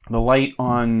 The light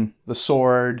on the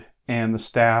sword and the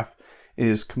staff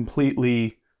is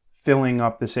completely filling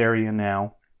up this area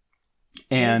now.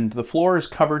 And the floor is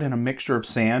covered in a mixture of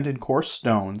sand and coarse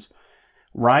stones.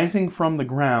 Rising from the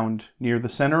ground near the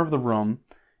center of the room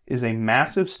is a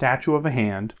massive statue of a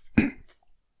hand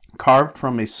carved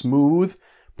from a smooth,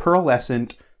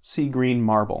 pearlescent sea green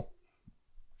marble.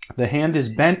 The hand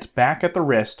is bent back at the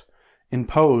wrist and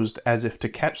posed as if to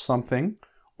catch something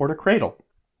or to cradle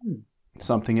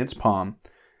something in its palm.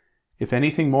 If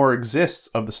anything more exists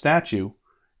of the statue,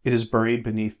 it is buried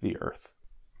beneath the earth.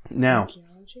 Now,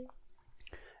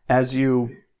 as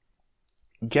you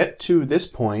get to this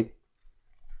point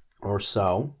or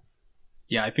so,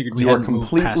 Yeah, I figured we you are hadn't moved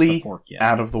past the completely fork yet.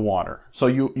 out of the water. So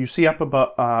you see up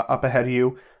ahead of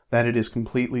you that it is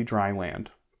completely dry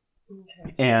land.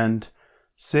 Okay. And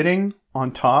sitting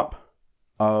on top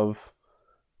of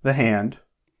the hand,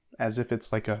 as if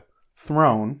it's like a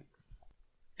throne,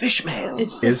 Fishman,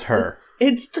 is her.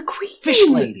 It's the queen. fish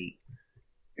lady.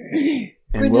 And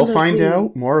we'll Grindelwald find Queen.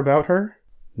 out more about her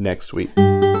next week.